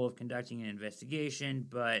quote-unquote goal of conducting an investigation,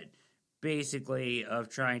 but basically of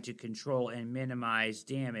trying to control and minimize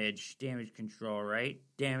damage control, right?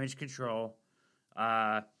 Damage control.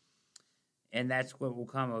 And that's what will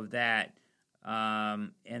come of that.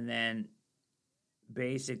 And then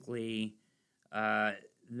basically the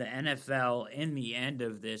NFL, in the end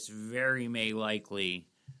of this, very may likely,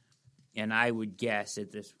 and I would guess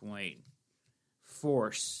at this point,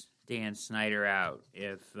 force Dan Snyder out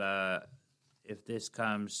if this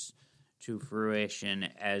comes to fruition,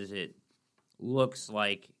 as it looks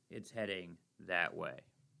like it's heading that way.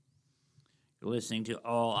 You're listening to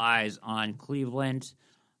All Eyes on Cleveland,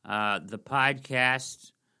 the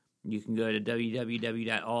podcast. You can go to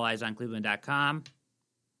www.alliesOnCleveland.com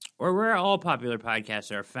or where all popular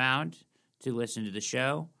podcasts are found to listen to the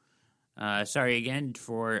show. Sorry again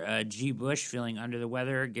for G. Bush feeling under the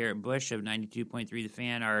weather. Garrett Bush of 92.3 The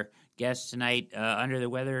Fan, our guest tonight, under the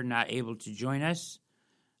weather, not able to join us.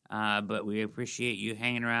 But we appreciate you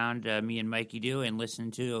hanging around, me and Mikey do, and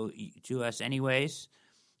listening to us anyways.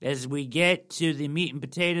 As we get to the meat and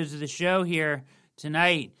potatoes of the show here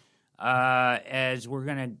tonight, as we're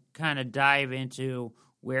going to kind of dive into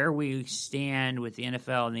where we stand with the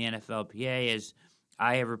NFL and the NFLPA, as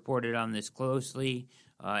I have reported on this closely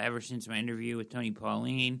ever since my interview with Tony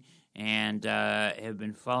Pauline, and have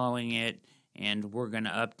been following it, and we're going to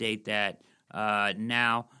update that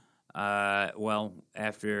now. After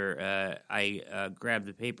I grab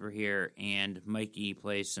the paper here and Mikey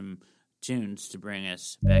plays some tunes to bring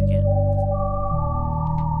us back in.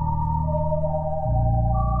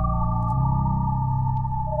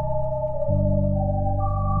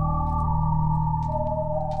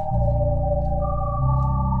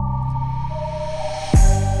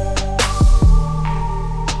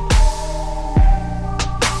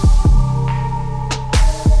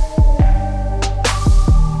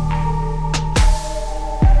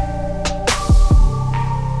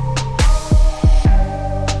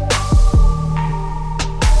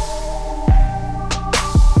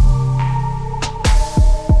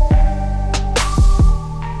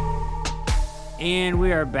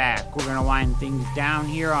 Back. We're going to wind things down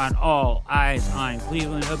here on All Eyes on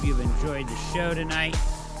Cleveland. Hope you've enjoyed the show tonight.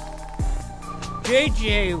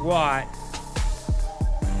 J.J. Watt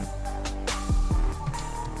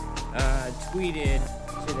tweeted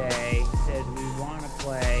today, says we want to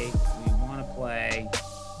play,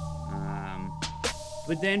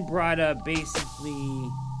 but then brought up basically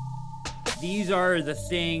these are the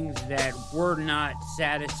things that we're not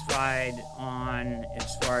satisfied on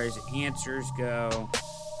as far as answers go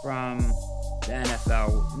from the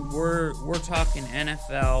NFL. We're talking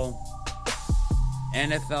NFL,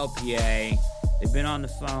 NFLPA. They've been on the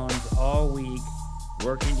phones all week,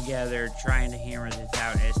 working together, trying to hammer this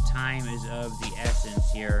out as time is of the essence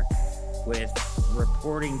here. with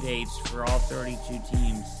reporting dates for all 32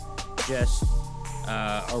 teams just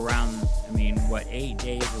around, 8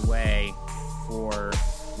 days away for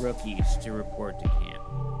rookies to report to camp.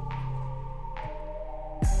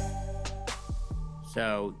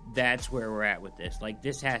 So that's where we're at with this. Like,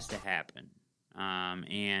 this has to happen.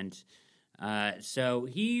 So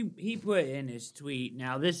he put in his tweet.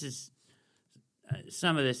 Now, this is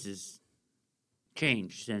some of this is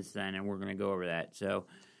changed since then, and we're going to go over that. So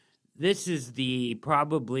this is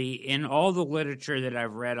probably in all the literature that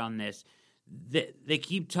I've read on this, they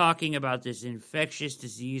keep talking about this infectious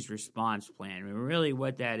disease response plan. Really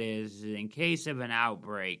what that is in case of an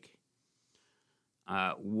outbreak,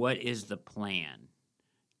 what is the plan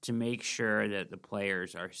to make sure that the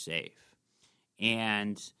players are safe?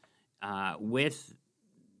 And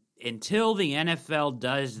until the NFL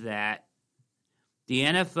does that, the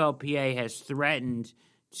NFLPA has threatened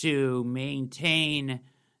to maintain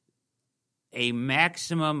a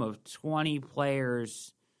maximum of 20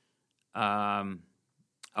 players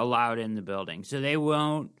allowed in the building. So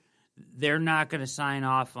they're not going to sign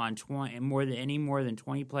off on any more than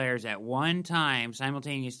 20 players at one time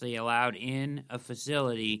simultaneously allowed in a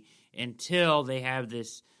facility until they have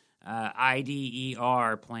this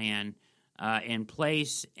IDER plan in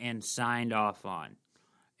place and signed off on.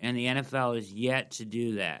 And the NFL is yet to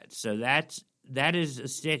do that. So that is a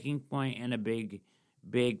sticking point and a big,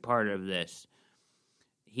 big part of this.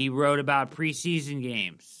 He wrote about preseason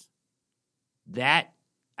games. That,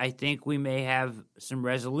 I think we may have some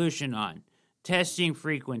resolution on. Testing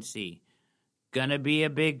frequency, gonna be a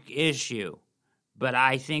big issue. But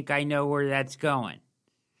I think I know where that's going.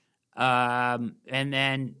 And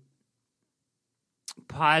then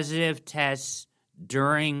positive tests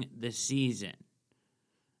during the season.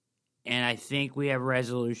 And I think we have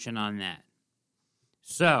resolution on that.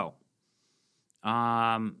 So,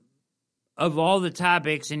 of all the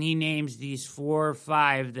topics, and he names these 4 or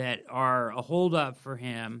 5 that are a holdup for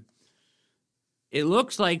him, it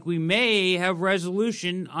looks like we may have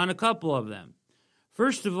resolution on a couple of them.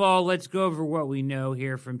 First of all, let's go over what we know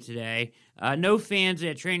here from today. No fans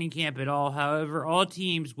at training camp at all. However, all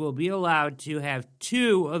teams will be allowed to have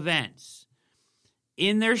 2 events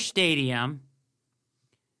in their stadium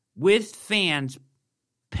with fans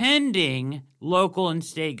pending local and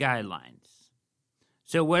state guidelines.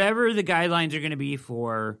 So whatever the guidelines are going to be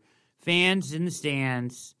for fans in the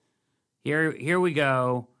stands, here we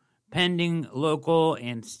go, pending local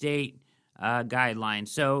and state guidelines.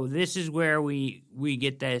 So this is where we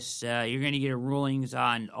get this. You're going to get rulings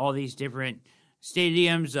on all these different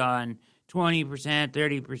stadiums on 20%,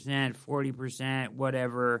 30%, 40%,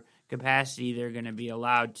 whatever capacity they're going to be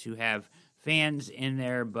allowed to have fans in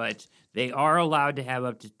there, but they are allowed to have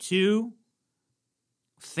up to 2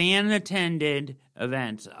 fan-attended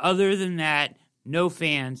events. Other than that, no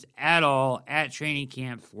fans at all at training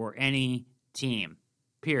camp for any team,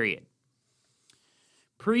 period.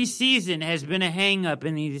 Preseason has been a hang-up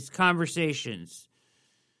in these conversations.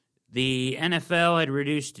 The NFL had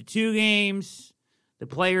reduced to 2 games. The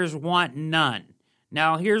players want none.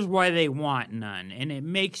 Now, here's why they want none, and it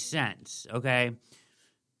makes sense, okay?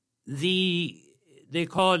 They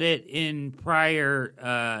called it in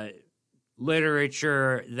prior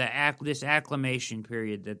literature this acclimation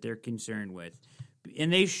period that they're concerned with,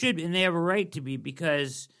 and they have a right to be,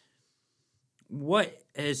 because what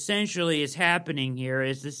essentially is happening here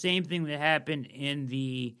is the same thing that happened in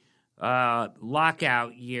the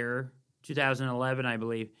lockout year 2011, I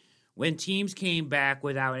believe, when teams came back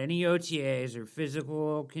without any OTAs or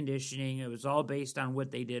physical conditioning. It was all based on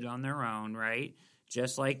what they did on their own, right?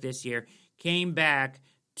 Just like this year, came back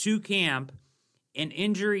to camp, and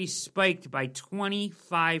injuries spiked by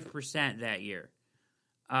 25% that year.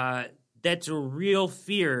 That's a real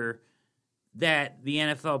fear that the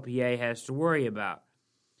NFLPA has to worry about.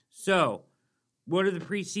 So, what do the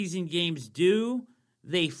preseason games do?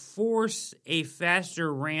 They force a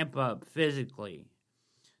faster ramp up physically.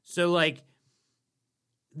 So,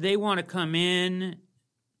 they want to come in,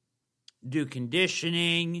 do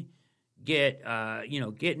conditioning, get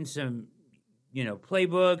in some,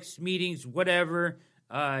 playbooks, meetings, whatever,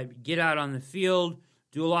 get out on the field,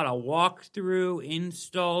 do a lot of walkthrough,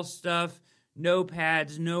 install stuff, no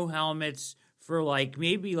pads, no helmets for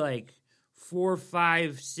maybe 4,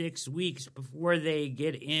 5, 6 weeks before they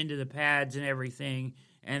get into the pads and everything,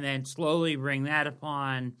 and then slowly bring that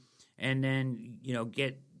upon, and then,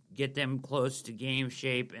 get them close to game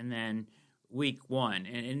shape, and then week 1.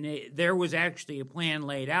 And there was actually a plan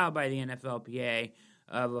laid out by the NFLPA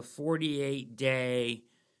of a 48-day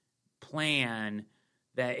plan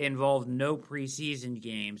that involved no preseason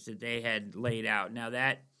games that they had laid out. Now,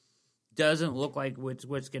 that doesn't look like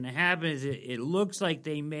what's going to happen is it looks like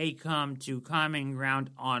they may come to common ground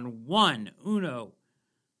on one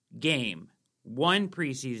game, one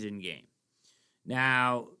preseason game.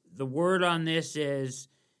 Now, the word on this is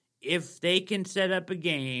if they can set up a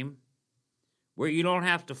game where you don't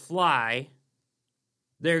have to fly,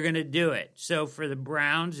 they're going to do it. So for the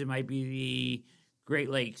Browns, it might be the Great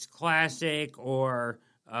Lakes Classic or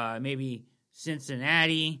maybe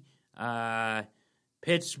Cincinnati,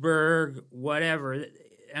 Pittsburgh, whatever.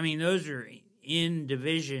 I mean, those are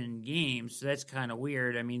in-division games, so that's kind of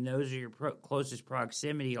weird. I mean, those are your closest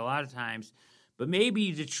proximity a lot of times. But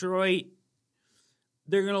maybe Detroit,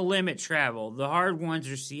 they're going to limit travel. The hard ones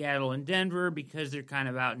are Seattle and Denver because they're kind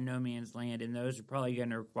of out in no man's land, and those are probably going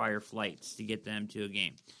to require flights to get them to a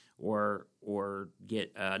game or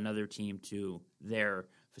get another team to their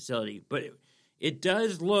facility. But it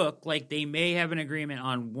does look like they may have an agreement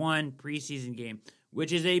on one preseason game,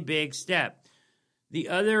 which is a big step. The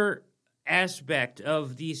other aspect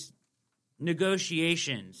of these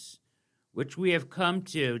negotiations, which we have come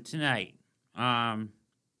to tonight, and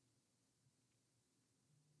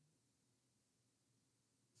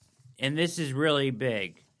this is really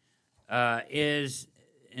big, is,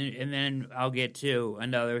 and then I'll get to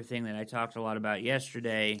another thing that I talked a lot about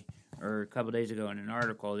yesterday or a couple days ago in an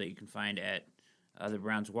article that you can find at the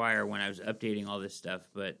Browns Wire when I was updating all this stuff,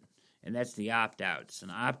 and that's the opt-outs.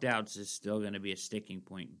 And opt-outs is still going to be a sticking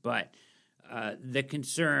point. But the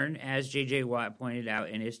concern, as J.J. Watt pointed out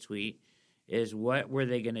in his tweet, is what were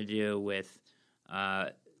they going to do with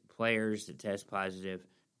players that test positive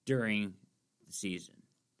during the season?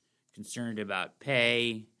 Concerned about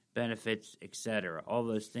pay, benefits, etc. All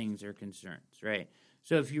those things are concerns, right?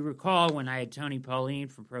 So if you recall when I had Tony Pauline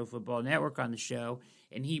from Pro Football Network on the show,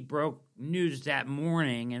 and he broke news that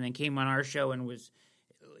morning and then came on our show and was,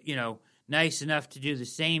 nice enough to do the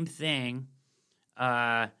same thing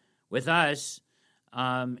with us,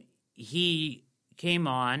 he came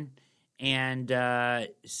on and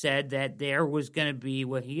said that there was going to be,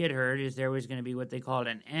 what he had heard is there was going to be what they called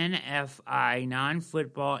an NFI,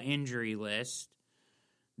 non-football injury list,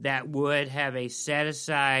 that would have a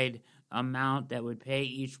set-aside amount that would pay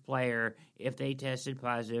each player if they tested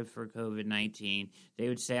positive for COVID-19. They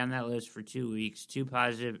would stay on that list for 2 weeks. 2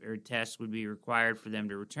 positive or tests would be required for them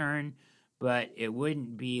to return, but it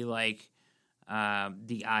wouldn't be like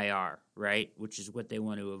the IR, right, which is what they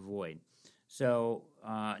want to avoid. So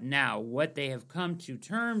now what they have come to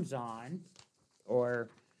terms on, or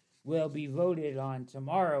will be voted on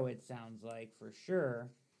tomorrow, it sounds like, for sure,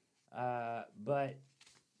 but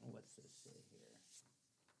what's this say here?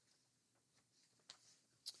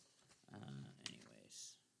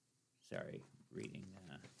 Anyways, sorry,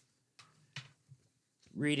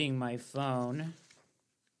 reading my phone.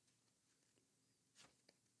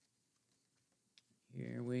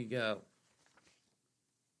 Here we go.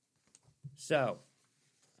 So,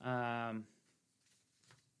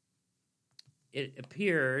 it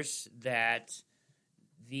appears that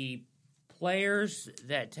the players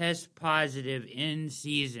that test positive in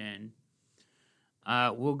season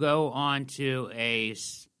will go on to a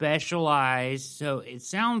specialized, so it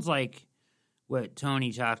sounds like what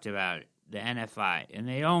Tony talked about, the NFI, and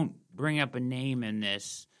they don't bring up a name in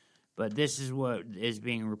this, but this is what is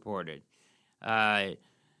being reported, that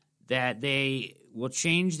they will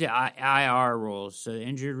change the IR rules, so the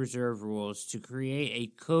injured reserve rules, to create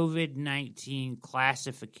a COVID-19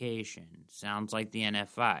 classification. Sounds like the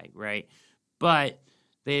NFI, right? But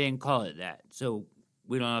they didn't call it that, so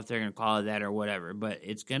we don't know if they're going to call it that or whatever, but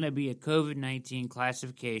it's going to be a COVID-19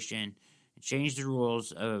 classification, change the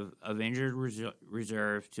rules of injured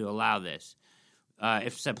reserve to allow this.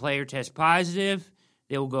 If a player tests positive,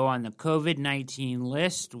 they will go on the COVID-19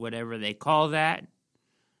 list, whatever they call that.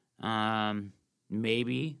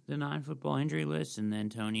 Maybe the non-football injury list, and then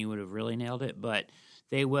Tony would have really nailed it, but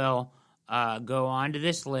they will go on to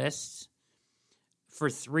this list for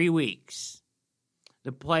 3 weeks.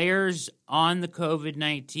 The players on the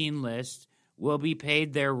COVID-19 list will be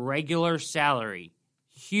paid their regular salary.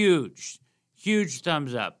 Huge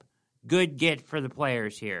thumbs up. Good get for the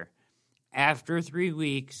players here. After 3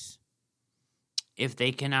 weeks, if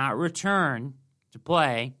they cannot return to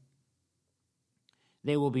play,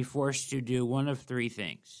 they will be forced to do one of 3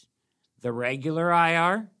 things. The regular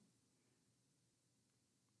IR,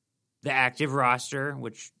 the active roster,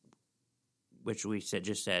 which we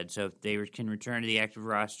just said. So if they can return to the active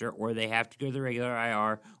roster, or they have to go to the regular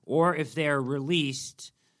IR, or if they are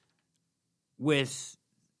released with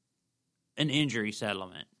an injury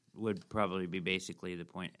settlement, would probably be basically the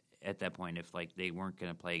point at that point. If they weren't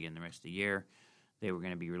going to play again the rest of the year, they were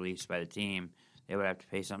going to be released by the team, they would have to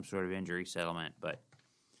pay some sort of injury settlement, but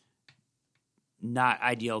not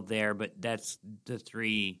ideal there. But that's the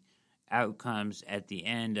 3 outcomes at the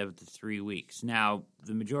end of the 3 weeks. Now,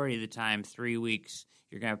 the majority of the time, 3 weeks,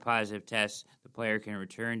 you're going to have positive tests. The player can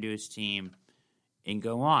return to his team and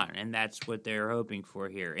go on, and that's what they're hoping for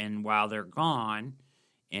here. And while they're gone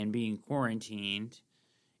and being quarantined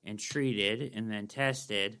and treated and then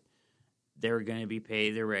tested, they're going to be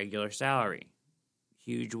paid their regular salary.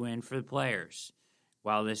 Huge win for the players.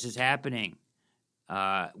 While this is happening,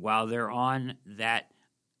 while they're on that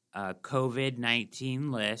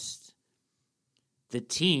COVID-19 list, the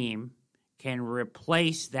team can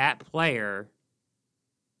replace that player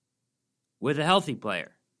with a healthy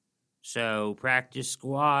player. So practice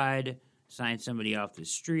squad, sign somebody off the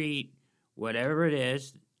street, whatever it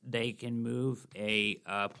is, they can move a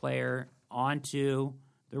player onto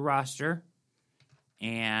the roster,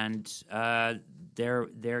 and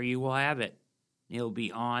there you will have it. He'll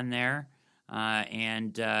be on there,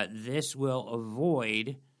 and this will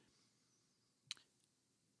avoid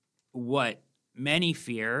what many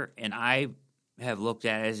fear, and I have looked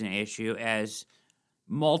at as an issue, as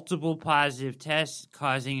multiple positive tests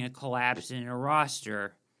causing a collapse in a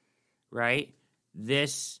roster, right?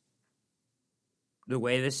 The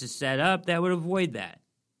way this is set up, that would avoid that.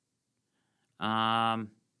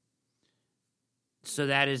 So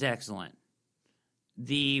that is excellent.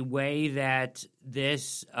 The way that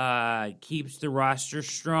this keeps the roster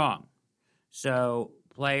strong. So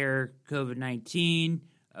player COVID-19,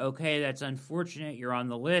 okay, that's unfortunate. You're on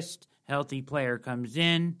the list. Healthy player comes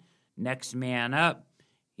in. Next man up.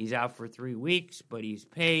 He's out for 3 weeks, but he's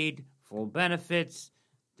paid full benefits,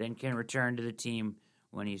 then can return to the team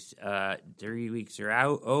when he's 3 weeks are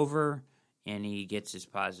over and he gets his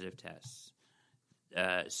positive tests.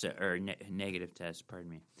 Negative tests, pardon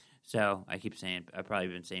me. So I keep saying, I've probably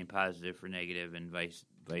been saying positive for negative and vice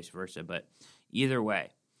versa, but either way,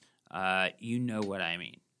 you know what I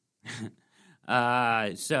mean.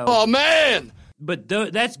 Oh, man! But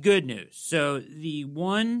that's good news. So the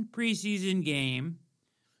one preseason game,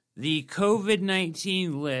 the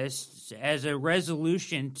COVID-19 list as a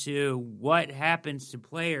resolution to what happens to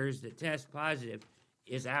players that test positive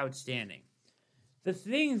is outstanding. The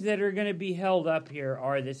things that are going to be held up here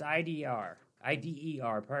are this IDER,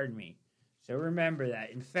 pardon me. So remember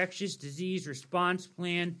that. Infectious Disease Response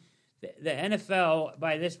Plan. The NFL,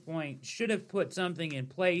 by this point, should have put something in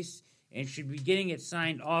place and should be getting it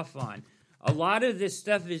signed off on. A lot of this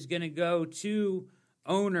stuff is going to go to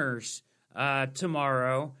owners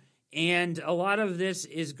tomorrow, and a lot of this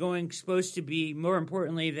is supposed to be, more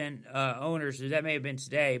importantly than owners, that may have been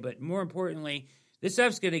today, but more importantly, this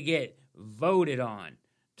stuff's going to get voted on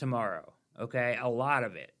tomorrow, okay? A lot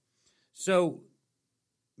of it. So,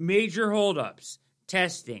 major holdups,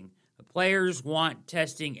 testing. The players want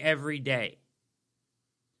testing every day.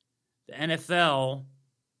 The NFL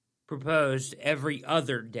proposed every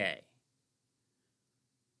other day.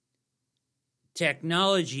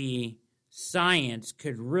 Technology, science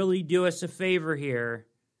could really do us a favor here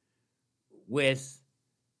with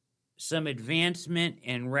some advancement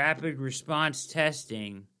in rapid response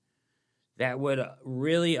testing that would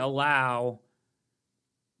really allow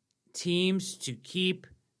teams to keep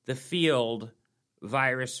the field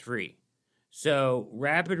virus-free. So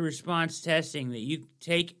rapid response testing that you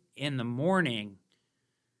take in the morning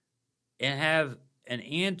and have an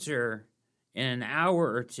answer in an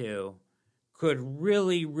hour or two could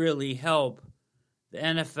really, really help the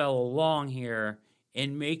NFL along here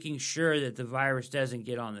in making sure that the virus doesn't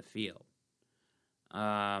get on the field.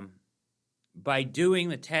 By doing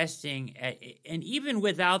the testing, and even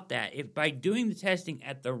without that, if by doing the testing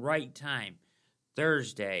at the right time,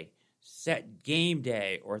 Thursday, set game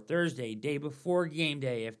day, or Thursday, day before game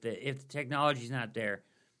day, if the technology's not there,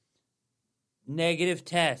 negative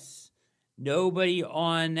tests, nobody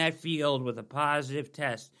on that field with a positive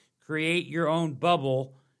test, create your own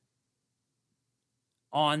bubble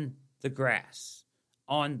on the grass,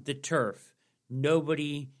 on the turf.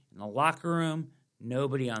 Nobody in the locker room,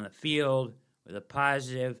 nobody on the field with a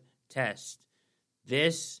positive test.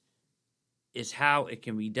 This is how it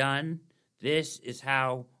can be done. This is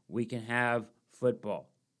how we can have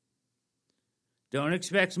football. Don't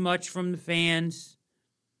expect much from the fans.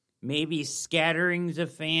 Maybe scatterings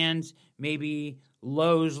of fans, maybe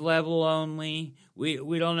Lowe's level only.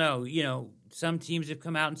 We don't know. You know, some teams have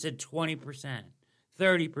come out and said 20%,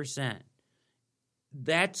 30%.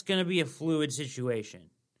 That's going to be a fluid situation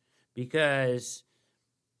because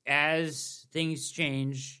as things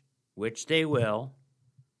change, which they will,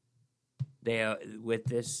 with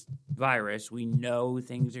this virus, we know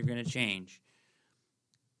things are going to change.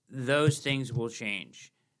 those things will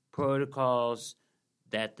change. Protocols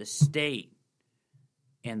that the state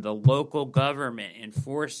and the local government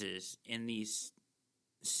enforces in these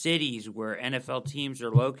cities where NFL teams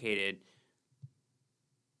are located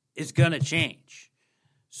is going to change.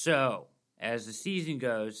 So, as the season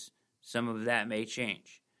goes, some of that may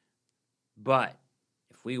change. But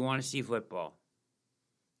if we want to see football,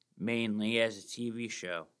 mainly as a TV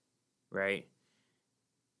show, right,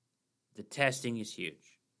 the testing is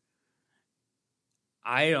huge.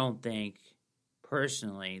 I don't think,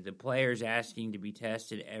 personally, the players asking to be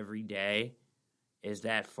tested every day is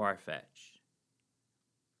that far-fetched.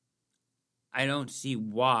 I don't see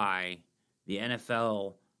why the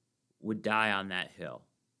NFL would die on that hill.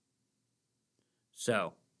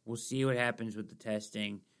 So, we'll see what happens with the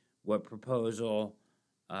testing, what proposal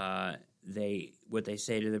what they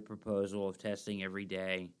say to the proposal of testing every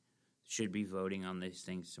day. Should be voting on these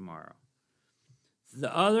things tomorrow.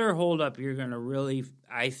 The other holdup you're going to really,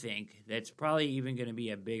 I think, that's probably even going to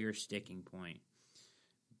be a bigger sticking point,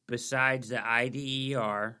 besides the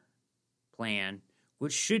IDER plan,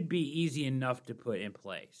 which should be easy enough to put in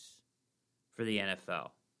place for the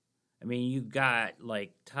NFL. I mean, you got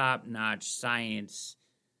like top-notch science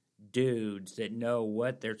dudes that know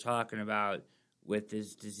what they're talking about with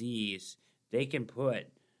this disease. They can put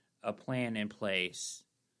a plan in place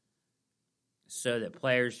so that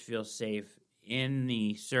players feel safe in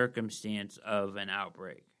the circumstance of an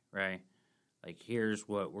outbreak, right? Like, here's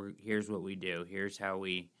what we do. Here's how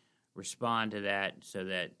we respond to that so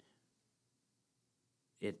that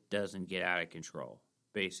it doesn't get out of control,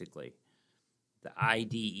 basically. The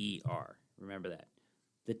IDER, remember that.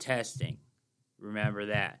 The testing, remember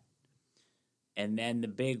that. And then the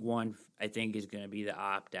big one, I think, is going to be the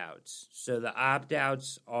opt-outs. So the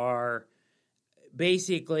opt-outs are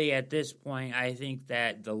basically, at this point, I think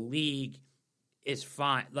that the league is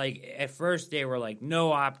fine. Like, at first they were like,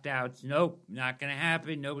 no opt-outs. Nope, not going to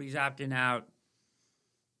happen. Nobody's opting out.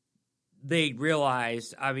 They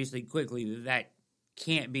realized, obviously, quickly that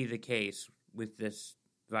can't be the case with this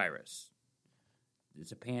virus.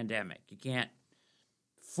 It's a pandemic. You can't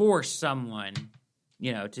force someone,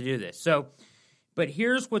 to do this. So, but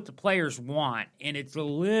here's what the players want, and it's a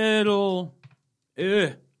little,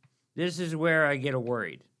 this is where I get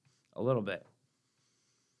worried a little bit.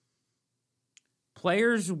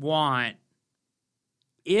 Players want,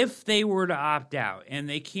 if they were to opt out, and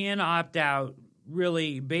they can opt out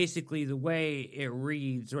really basically the way it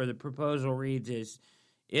reads, or the proposal reads, is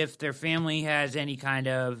if their family has any kind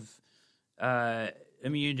of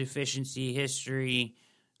immune deficiency history,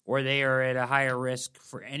 or they are at a higher risk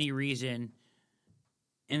for any reason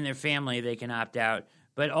in their family, they can opt out.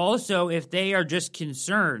 But also, if they are just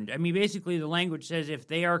concerned, I mean, basically the language says if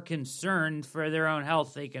they are concerned for their own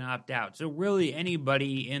health, they can opt out. So really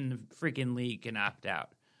anybody in the freaking league can opt out.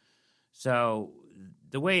 So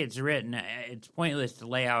the way it's written, it's pointless to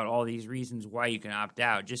lay out all these reasons why you can opt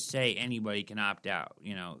out. Just say anybody can opt out,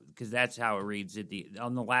 because that's how it reads. The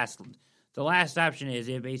last option is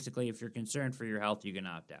basically if you're concerned for your health, you can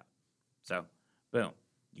opt out. So, boom.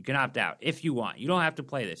 You can opt out if you want. You don't have to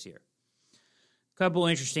play this year. Couple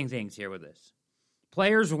interesting things here with this.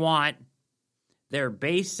 Players want their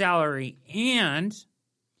base salary and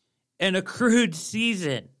an accrued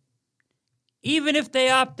season, even if they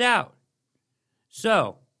opt out.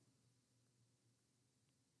 So,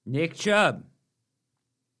 Nick Chubb,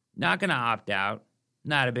 not going to opt out.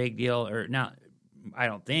 Not a big deal, or not, I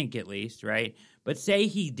don't think, at least, right? But say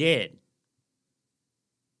he did.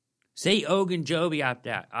 Say Ogunjobi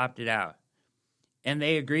opted out, and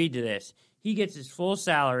they agreed to this. He gets his full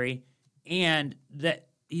salary, and that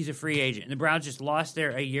he's a free agent. And the Browns just lost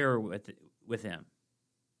a year with him.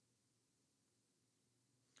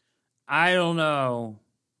 I don't know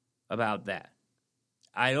about that.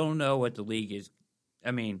 I don't know what the league is. I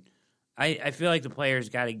mean, I feel like the players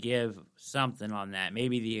got to give something on that.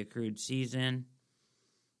 Maybe the accrued season.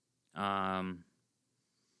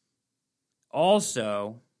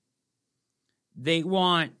 Also, they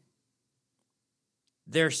want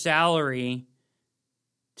their salary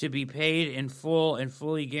to be paid in full and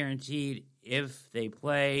fully guaranteed if they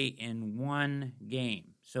play in one game.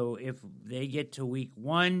 So if they get to week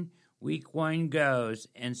one goes,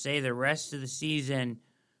 and say the rest of the season,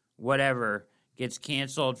 whatever, gets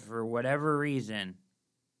canceled for whatever reason,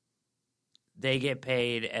 they get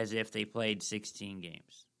paid as if they played 16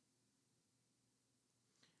 games.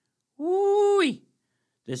 Woo-wee!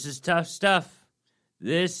 This is tough stuff.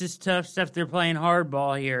 They're playing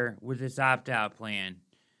hardball here with this opt-out plan.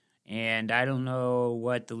 And I don't know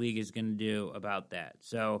what the league is going to do about that.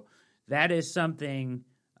 So that is something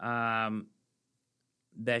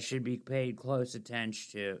that should be paid close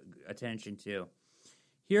attention to.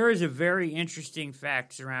 Here is a very interesting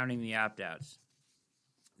fact surrounding the opt-outs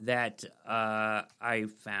that I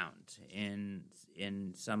found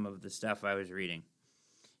in some of the stuff I was reading.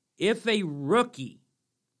 If a rookie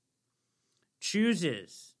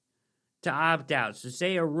chooses to opt out, so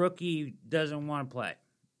say a rookie doesn't want to play,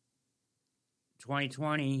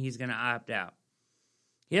 2020, he's going to opt out.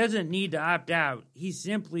 He doesn't need to opt out. He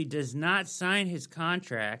simply does not sign his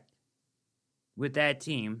contract with that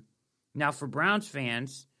team. Now, for Browns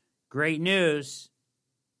fans, great news.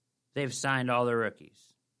 They've signed all the rookies.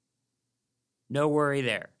 No worry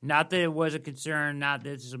there. Not that it was a concern, not that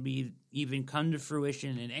this will be even come to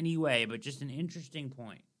fruition in any way, but just an interesting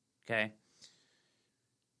point, okay?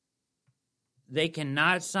 They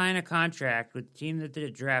cannot sign a contract with the team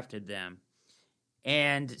that drafted them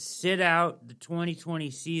and sit out the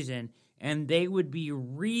 2020 season, and they would be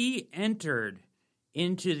re-entered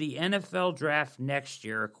into the NFL draft next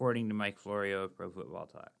year, according to Mike Florio of Pro Football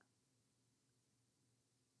Talk.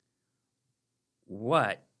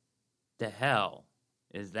 What the hell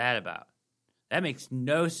is that about? That makes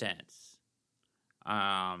no sense.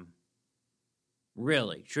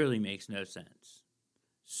 Really, truly makes no sense.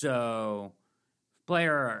 So, if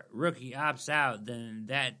player rookie opts out, then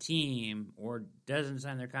that team, or doesn't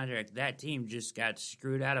sign their contract, that team just got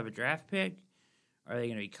screwed out of a draft pick? Are they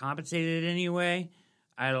going to be compensated anyway?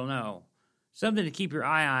 I don't know. Something to keep your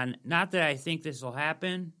eye on. Not that I think this will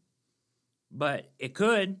happen, but it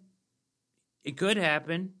could. It could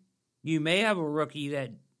happen. You may have a rookie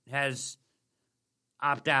that has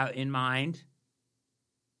opt-out in mind.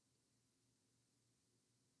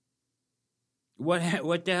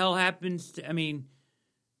 What the hell happens to, I mean,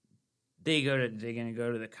 they're going to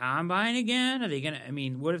go to the combine again? Are they going to, I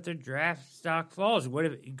mean, what if their draft stock falls? What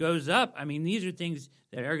if it goes up? I mean, these are things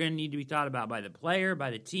that are going to need to be thought about by the player, by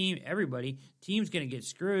the team, everybody. Team's going to get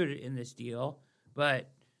screwed in this deal, but,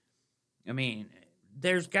 I mean,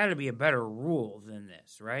 there's got to be a better rule than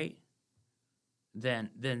this, right? Then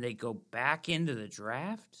they go back into the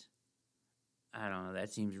draft? I don't know.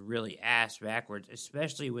 That seems really ass backwards,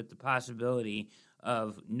 especially with the possibility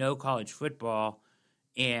of no college football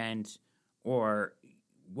and or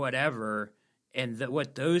whatever, and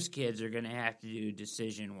what those kids are going to have to do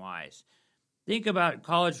decision-wise. Think about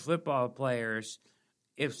college football players.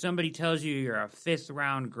 If somebody tells you you're a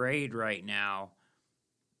fifth-round grade right now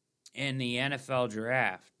in the NFL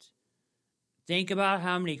draft, think about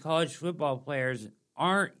how many college football players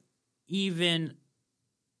aren't even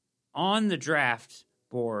on the draft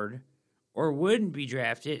board or wouldn't be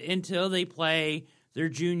drafted until they play their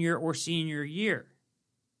junior or senior year.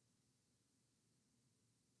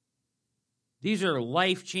 These are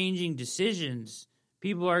life-changing decisions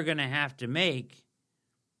people are going to have to make.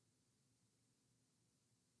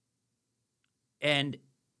 And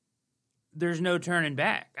there's no turning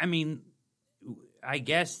back. I mean, I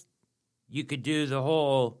guess you could do the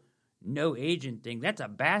whole no agent thing. That's a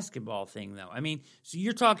basketball thing, though. I mean, so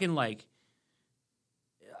you're talking like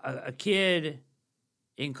a kid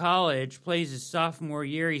in college plays his sophomore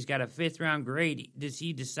year. He's got a fifth-round grade. Does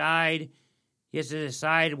he decide? He has to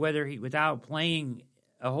decide whether he, without playing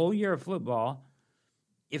a whole year of football,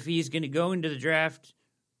 if he's going to go into the draft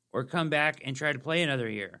or come back and try to play another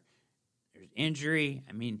year. There's injury.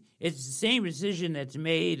 I mean, it's the same decision that's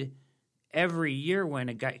made every year when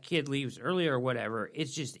a kid leaves early or whatever.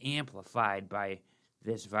 It's just amplified by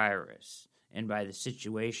this virus and by the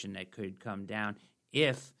situation that could come down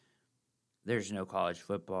if there's no college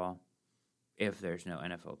football, if there's no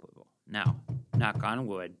NFL football. Now, knock on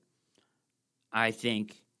wood, I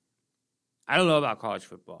don't know about college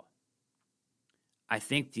football. I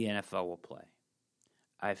think the NFL will play.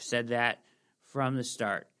 I've said that from the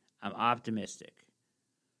start. I'm optimistic.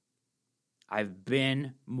 I've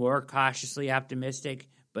been more cautiously optimistic,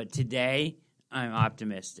 but today I'm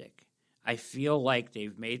optimistic. I feel like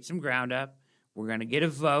they've made some ground up. We're going to get a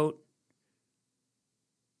vote.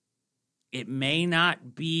 It may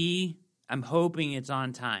not be, I'm hoping it's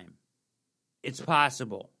on time. It's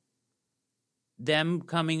possible. Them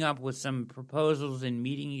coming up with some proposals and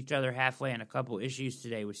meeting each other halfway on a couple issues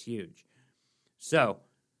today was huge. So,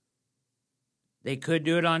 they could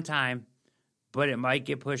do it on time, but it might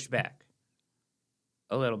get pushed back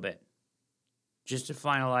a little bit just to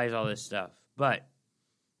finalize all this stuff. But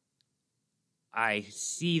I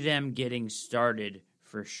see them getting started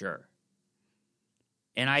for sure.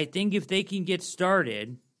 And I think if they can get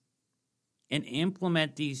started and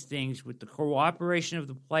implement these things with the cooperation of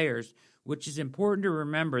the players, which is important to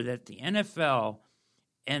remember that the NFL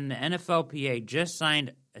and the NFLPA just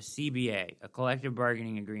signed a CBA, a collective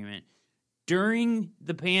bargaining agreement, during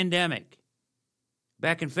the pandemic,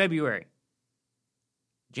 back in February,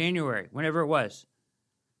 January, whenever it was,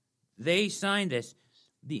 they signed this.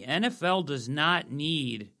 The NFL does not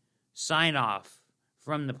need sign-off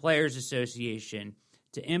from the Players Association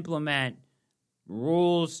to implement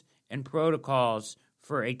rules and protocols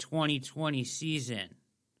for a 2020 season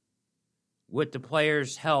with the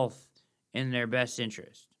players' health in their best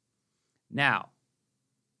interest. Now,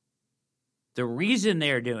 the reason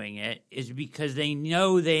they're doing it is because they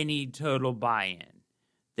know they need total buy-in.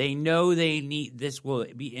 They know this will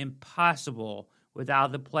be impossible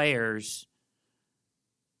without the players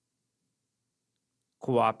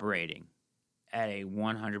cooperating at a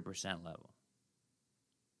 100% level.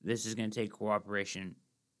 This is going to take cooperation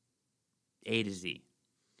A to Z.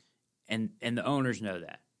 And the owners know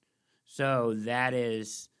that. So that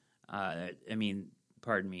is, the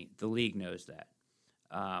league knows that.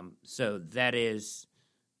 So that is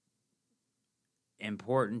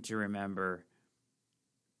important to remember.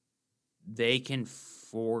 They can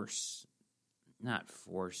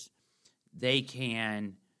they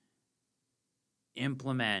can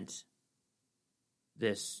implement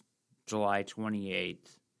this July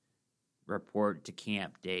 28th report to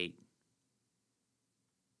camp date,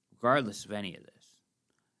 regardless of any of this.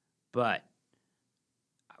 But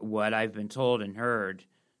what I've been told and heard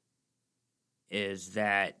is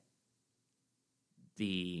that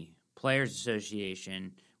the Players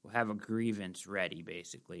Association will have a grievance ready,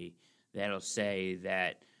 basically, that'll say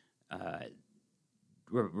that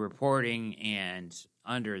reporting and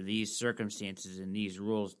under these circumstances and these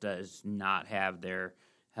rules does not have their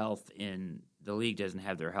health in the league doesn't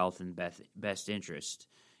have their health in best interest.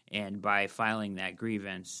 And by filing that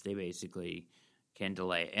grievance, they basically can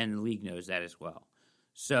delay it. And the league knows that as well.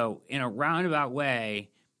 So in a roundabout way,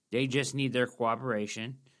 they just need their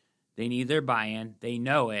cooperation. They need their buy-in. They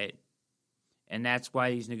know it. And that's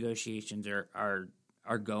why these negotiations are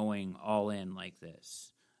going all in like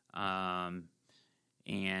this. I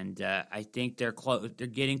think they're they're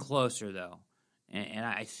getting closer, though. And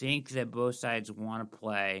I think that both sides want to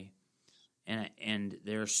play. And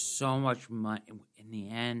there's so much money. In the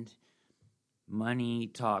end, money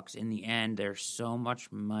talks. In the end, there's so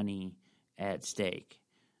much money at stake.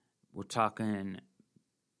 We're talking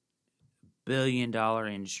billion-dollar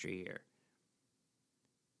industry here.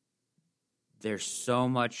 There's so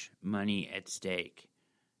much money at stake.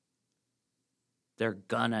 They're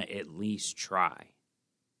gonna at least try.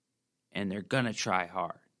 And they're gonna try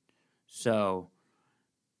hard. So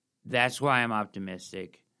that's why I'm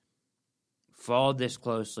optimistic. Followed this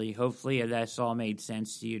closely. Hopefully that's all made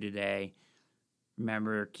sense to you today.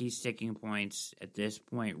 Remember, key sticking points at this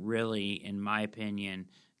point, really, in my opinion,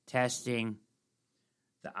 testing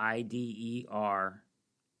the IDER,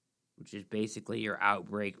 which is basically your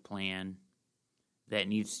outbreak plan that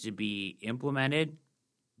needs to be implemented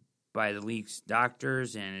by the league's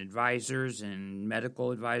doctors and advisors and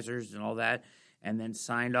medical advisors and all that, and then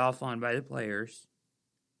signed off on by the players.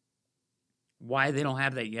 Why they don't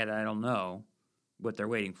have that yet, I don't know what they're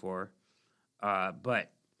waiting for.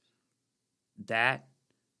 But that,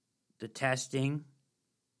 the testing,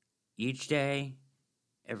 each day,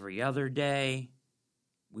 every other day,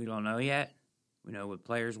 we don't know yet. We know what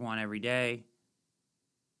players want every day.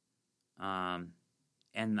 And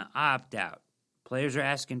the opt-out. Players are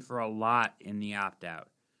asking for a lot in the opt-out.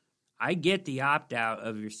 I get the opt-out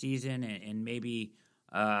of your season and maybe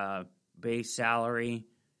base salary,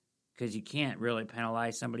 because you can't really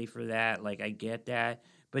penalize somebody for that. Like, I get that.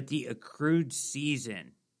 But the accrued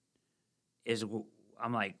season is,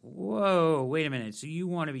 I'm like, whoa, wait a minute. So you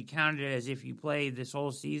want to be counted as if you played this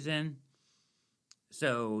whole season?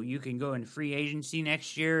 So you can go in free agency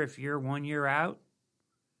next year if you're 1 year out?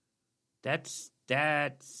 That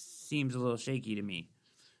seems a little shaky to me.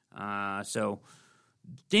 So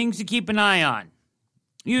things to keep an eye on.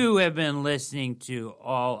 You have been listening to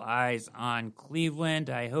All Eyes on Cleveland.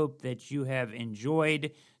 I hope that you have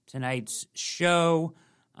enjoyed tonight's show.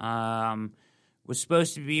 Was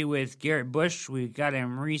supposed to be with Garrett Bush. We got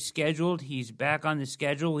him rescheduled. He's back on the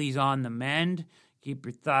schedule. He's on the mend. Keep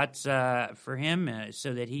your thoughts for him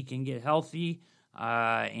so that he can get healthy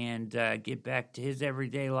and get back to his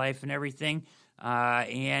everyday life and everything.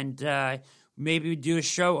 And maybe do a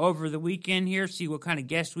show over the weekend here, see what kind of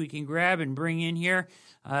guests we can grab and bring in here.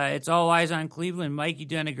 It's All Eyes on Cleveland. Mike, you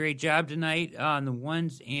done a great job tonight on the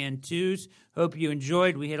ones and twos. Hope you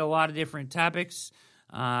enjoyed. We hit a lot of different topics.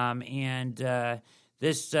 I'm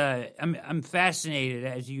fascinated,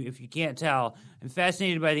 if you can't tell, I'm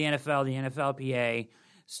fascinated by the NFL, the NFLPA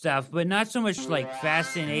stuff, but not so much like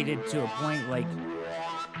fascinated to a point like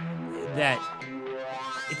that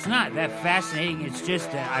it's not that fascinating. It's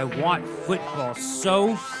just that I want football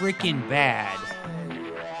so freaking bad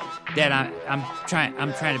that I'm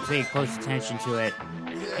trying to pay close attention to it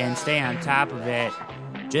and stay on top of it,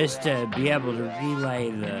 just to be able to relay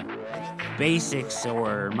the basics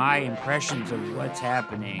or my impressions of what's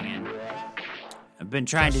happening. And I've been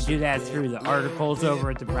trying to do that through the articles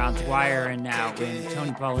over at the Browns Wire, and now when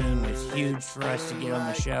Tony Pauline was huge for us to get on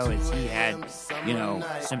the show, as he had,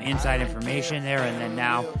 some inside information there, and then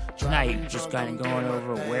now tonight just kind of going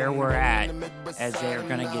over where we're at as they're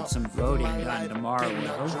going to get some voting done tomorrow.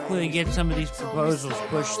 We'll hopefully get some of these proposals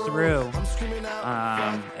pushed through,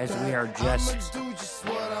 as we are just,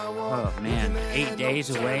 8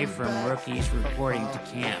 days away from rookies reporting to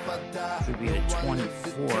camp, which would be the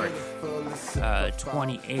 24th.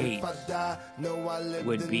 28th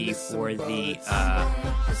would be for the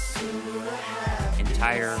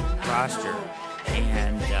entire roster,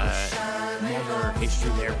 and another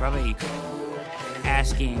issue there, probably or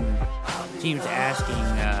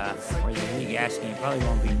the league asking, probably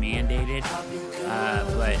won't be mandated,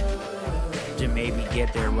 but to maybe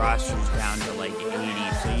get their rosters down to like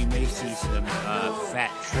 80, so you may see some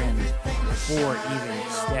fat trim before even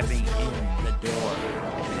stepping in the door.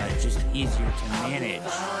 Just easier to manage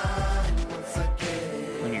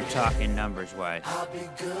when you're talking numbers-wise.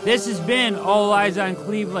 This has been All Eyes on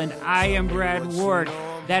Cleveland. I am Brad Ward.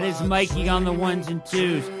 That is Mikey on the ones and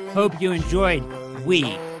twos. Hope you enjoyed.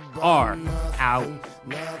 We are out.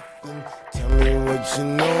 Tell me what you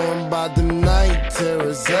know about the night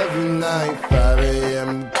terrors every night. 5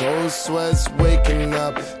 a.m. cold sweats waking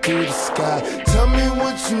up to the sky. Tell me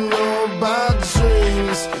what you know about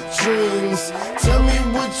dreams. Tell me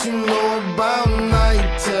what you know about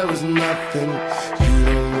night terrors. Nothing. You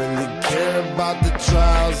don't really care about the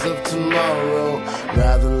trials of tomorrow.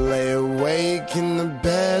 Rather lay awake in the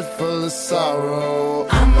bed full of sorrow.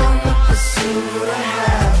 I'm on the pursuit of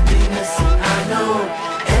happiness, and I know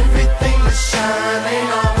everything that shine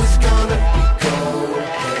ain't always gonna be gold.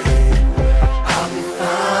 Hey, I'll be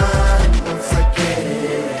fine once I get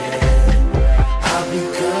it. I'll be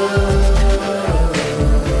good.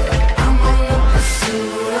 I'm on the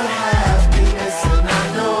pursuit of happiness, and I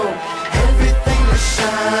know everything that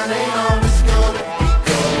shine ain't always gonna be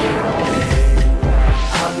gold. Hey,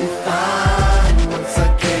 I'll be fine once I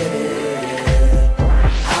get it.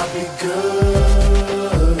 I'll be good.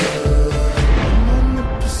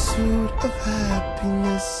 Of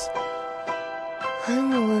happiness, I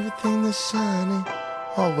know everything that's shining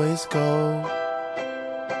always gold.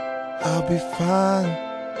 I'll be fine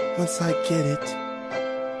once I get it.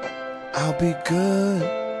 I'll be good.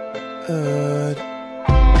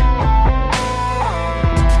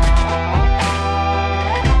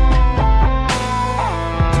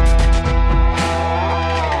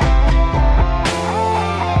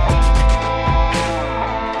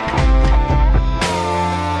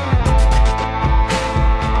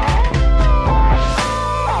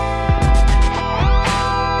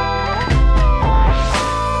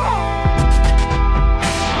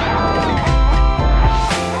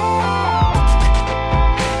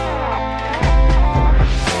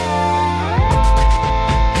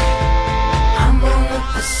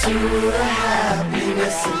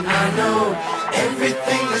 Happiness, and I know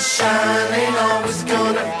everything that shine ain't always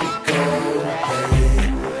gonna be gold.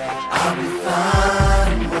 Hey, I'll be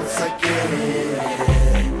fine once I get it.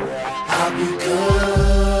 I'll be good.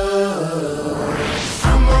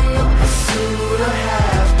 I'm on the pursuit of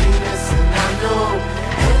happiness, and I know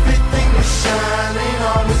everything that shine ain't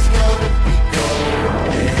always gonna be gold.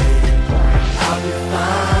 Hey, I'll be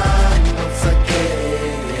fine once I get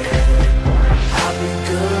it. I'll be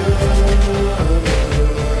good.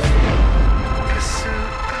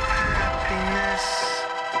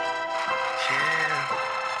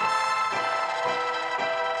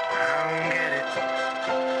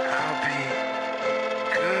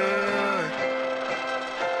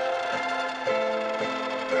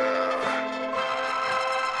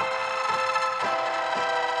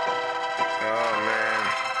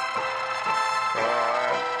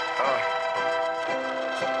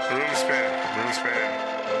 Room spinning.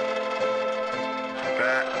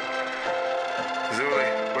 Bat. Zuli.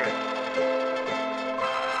 Wait.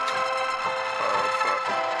 Oh, fuck.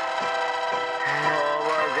 Oh,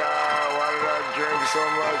 my God. Why did I drink so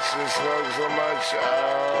much and smoke so much?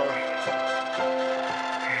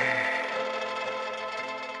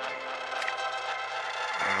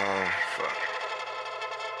 Oh, fuck.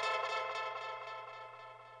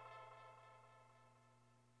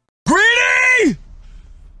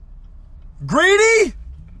 Greedy?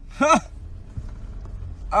 Huh.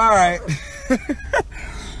 All right.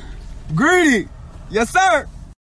 Greedy. Yes, sir.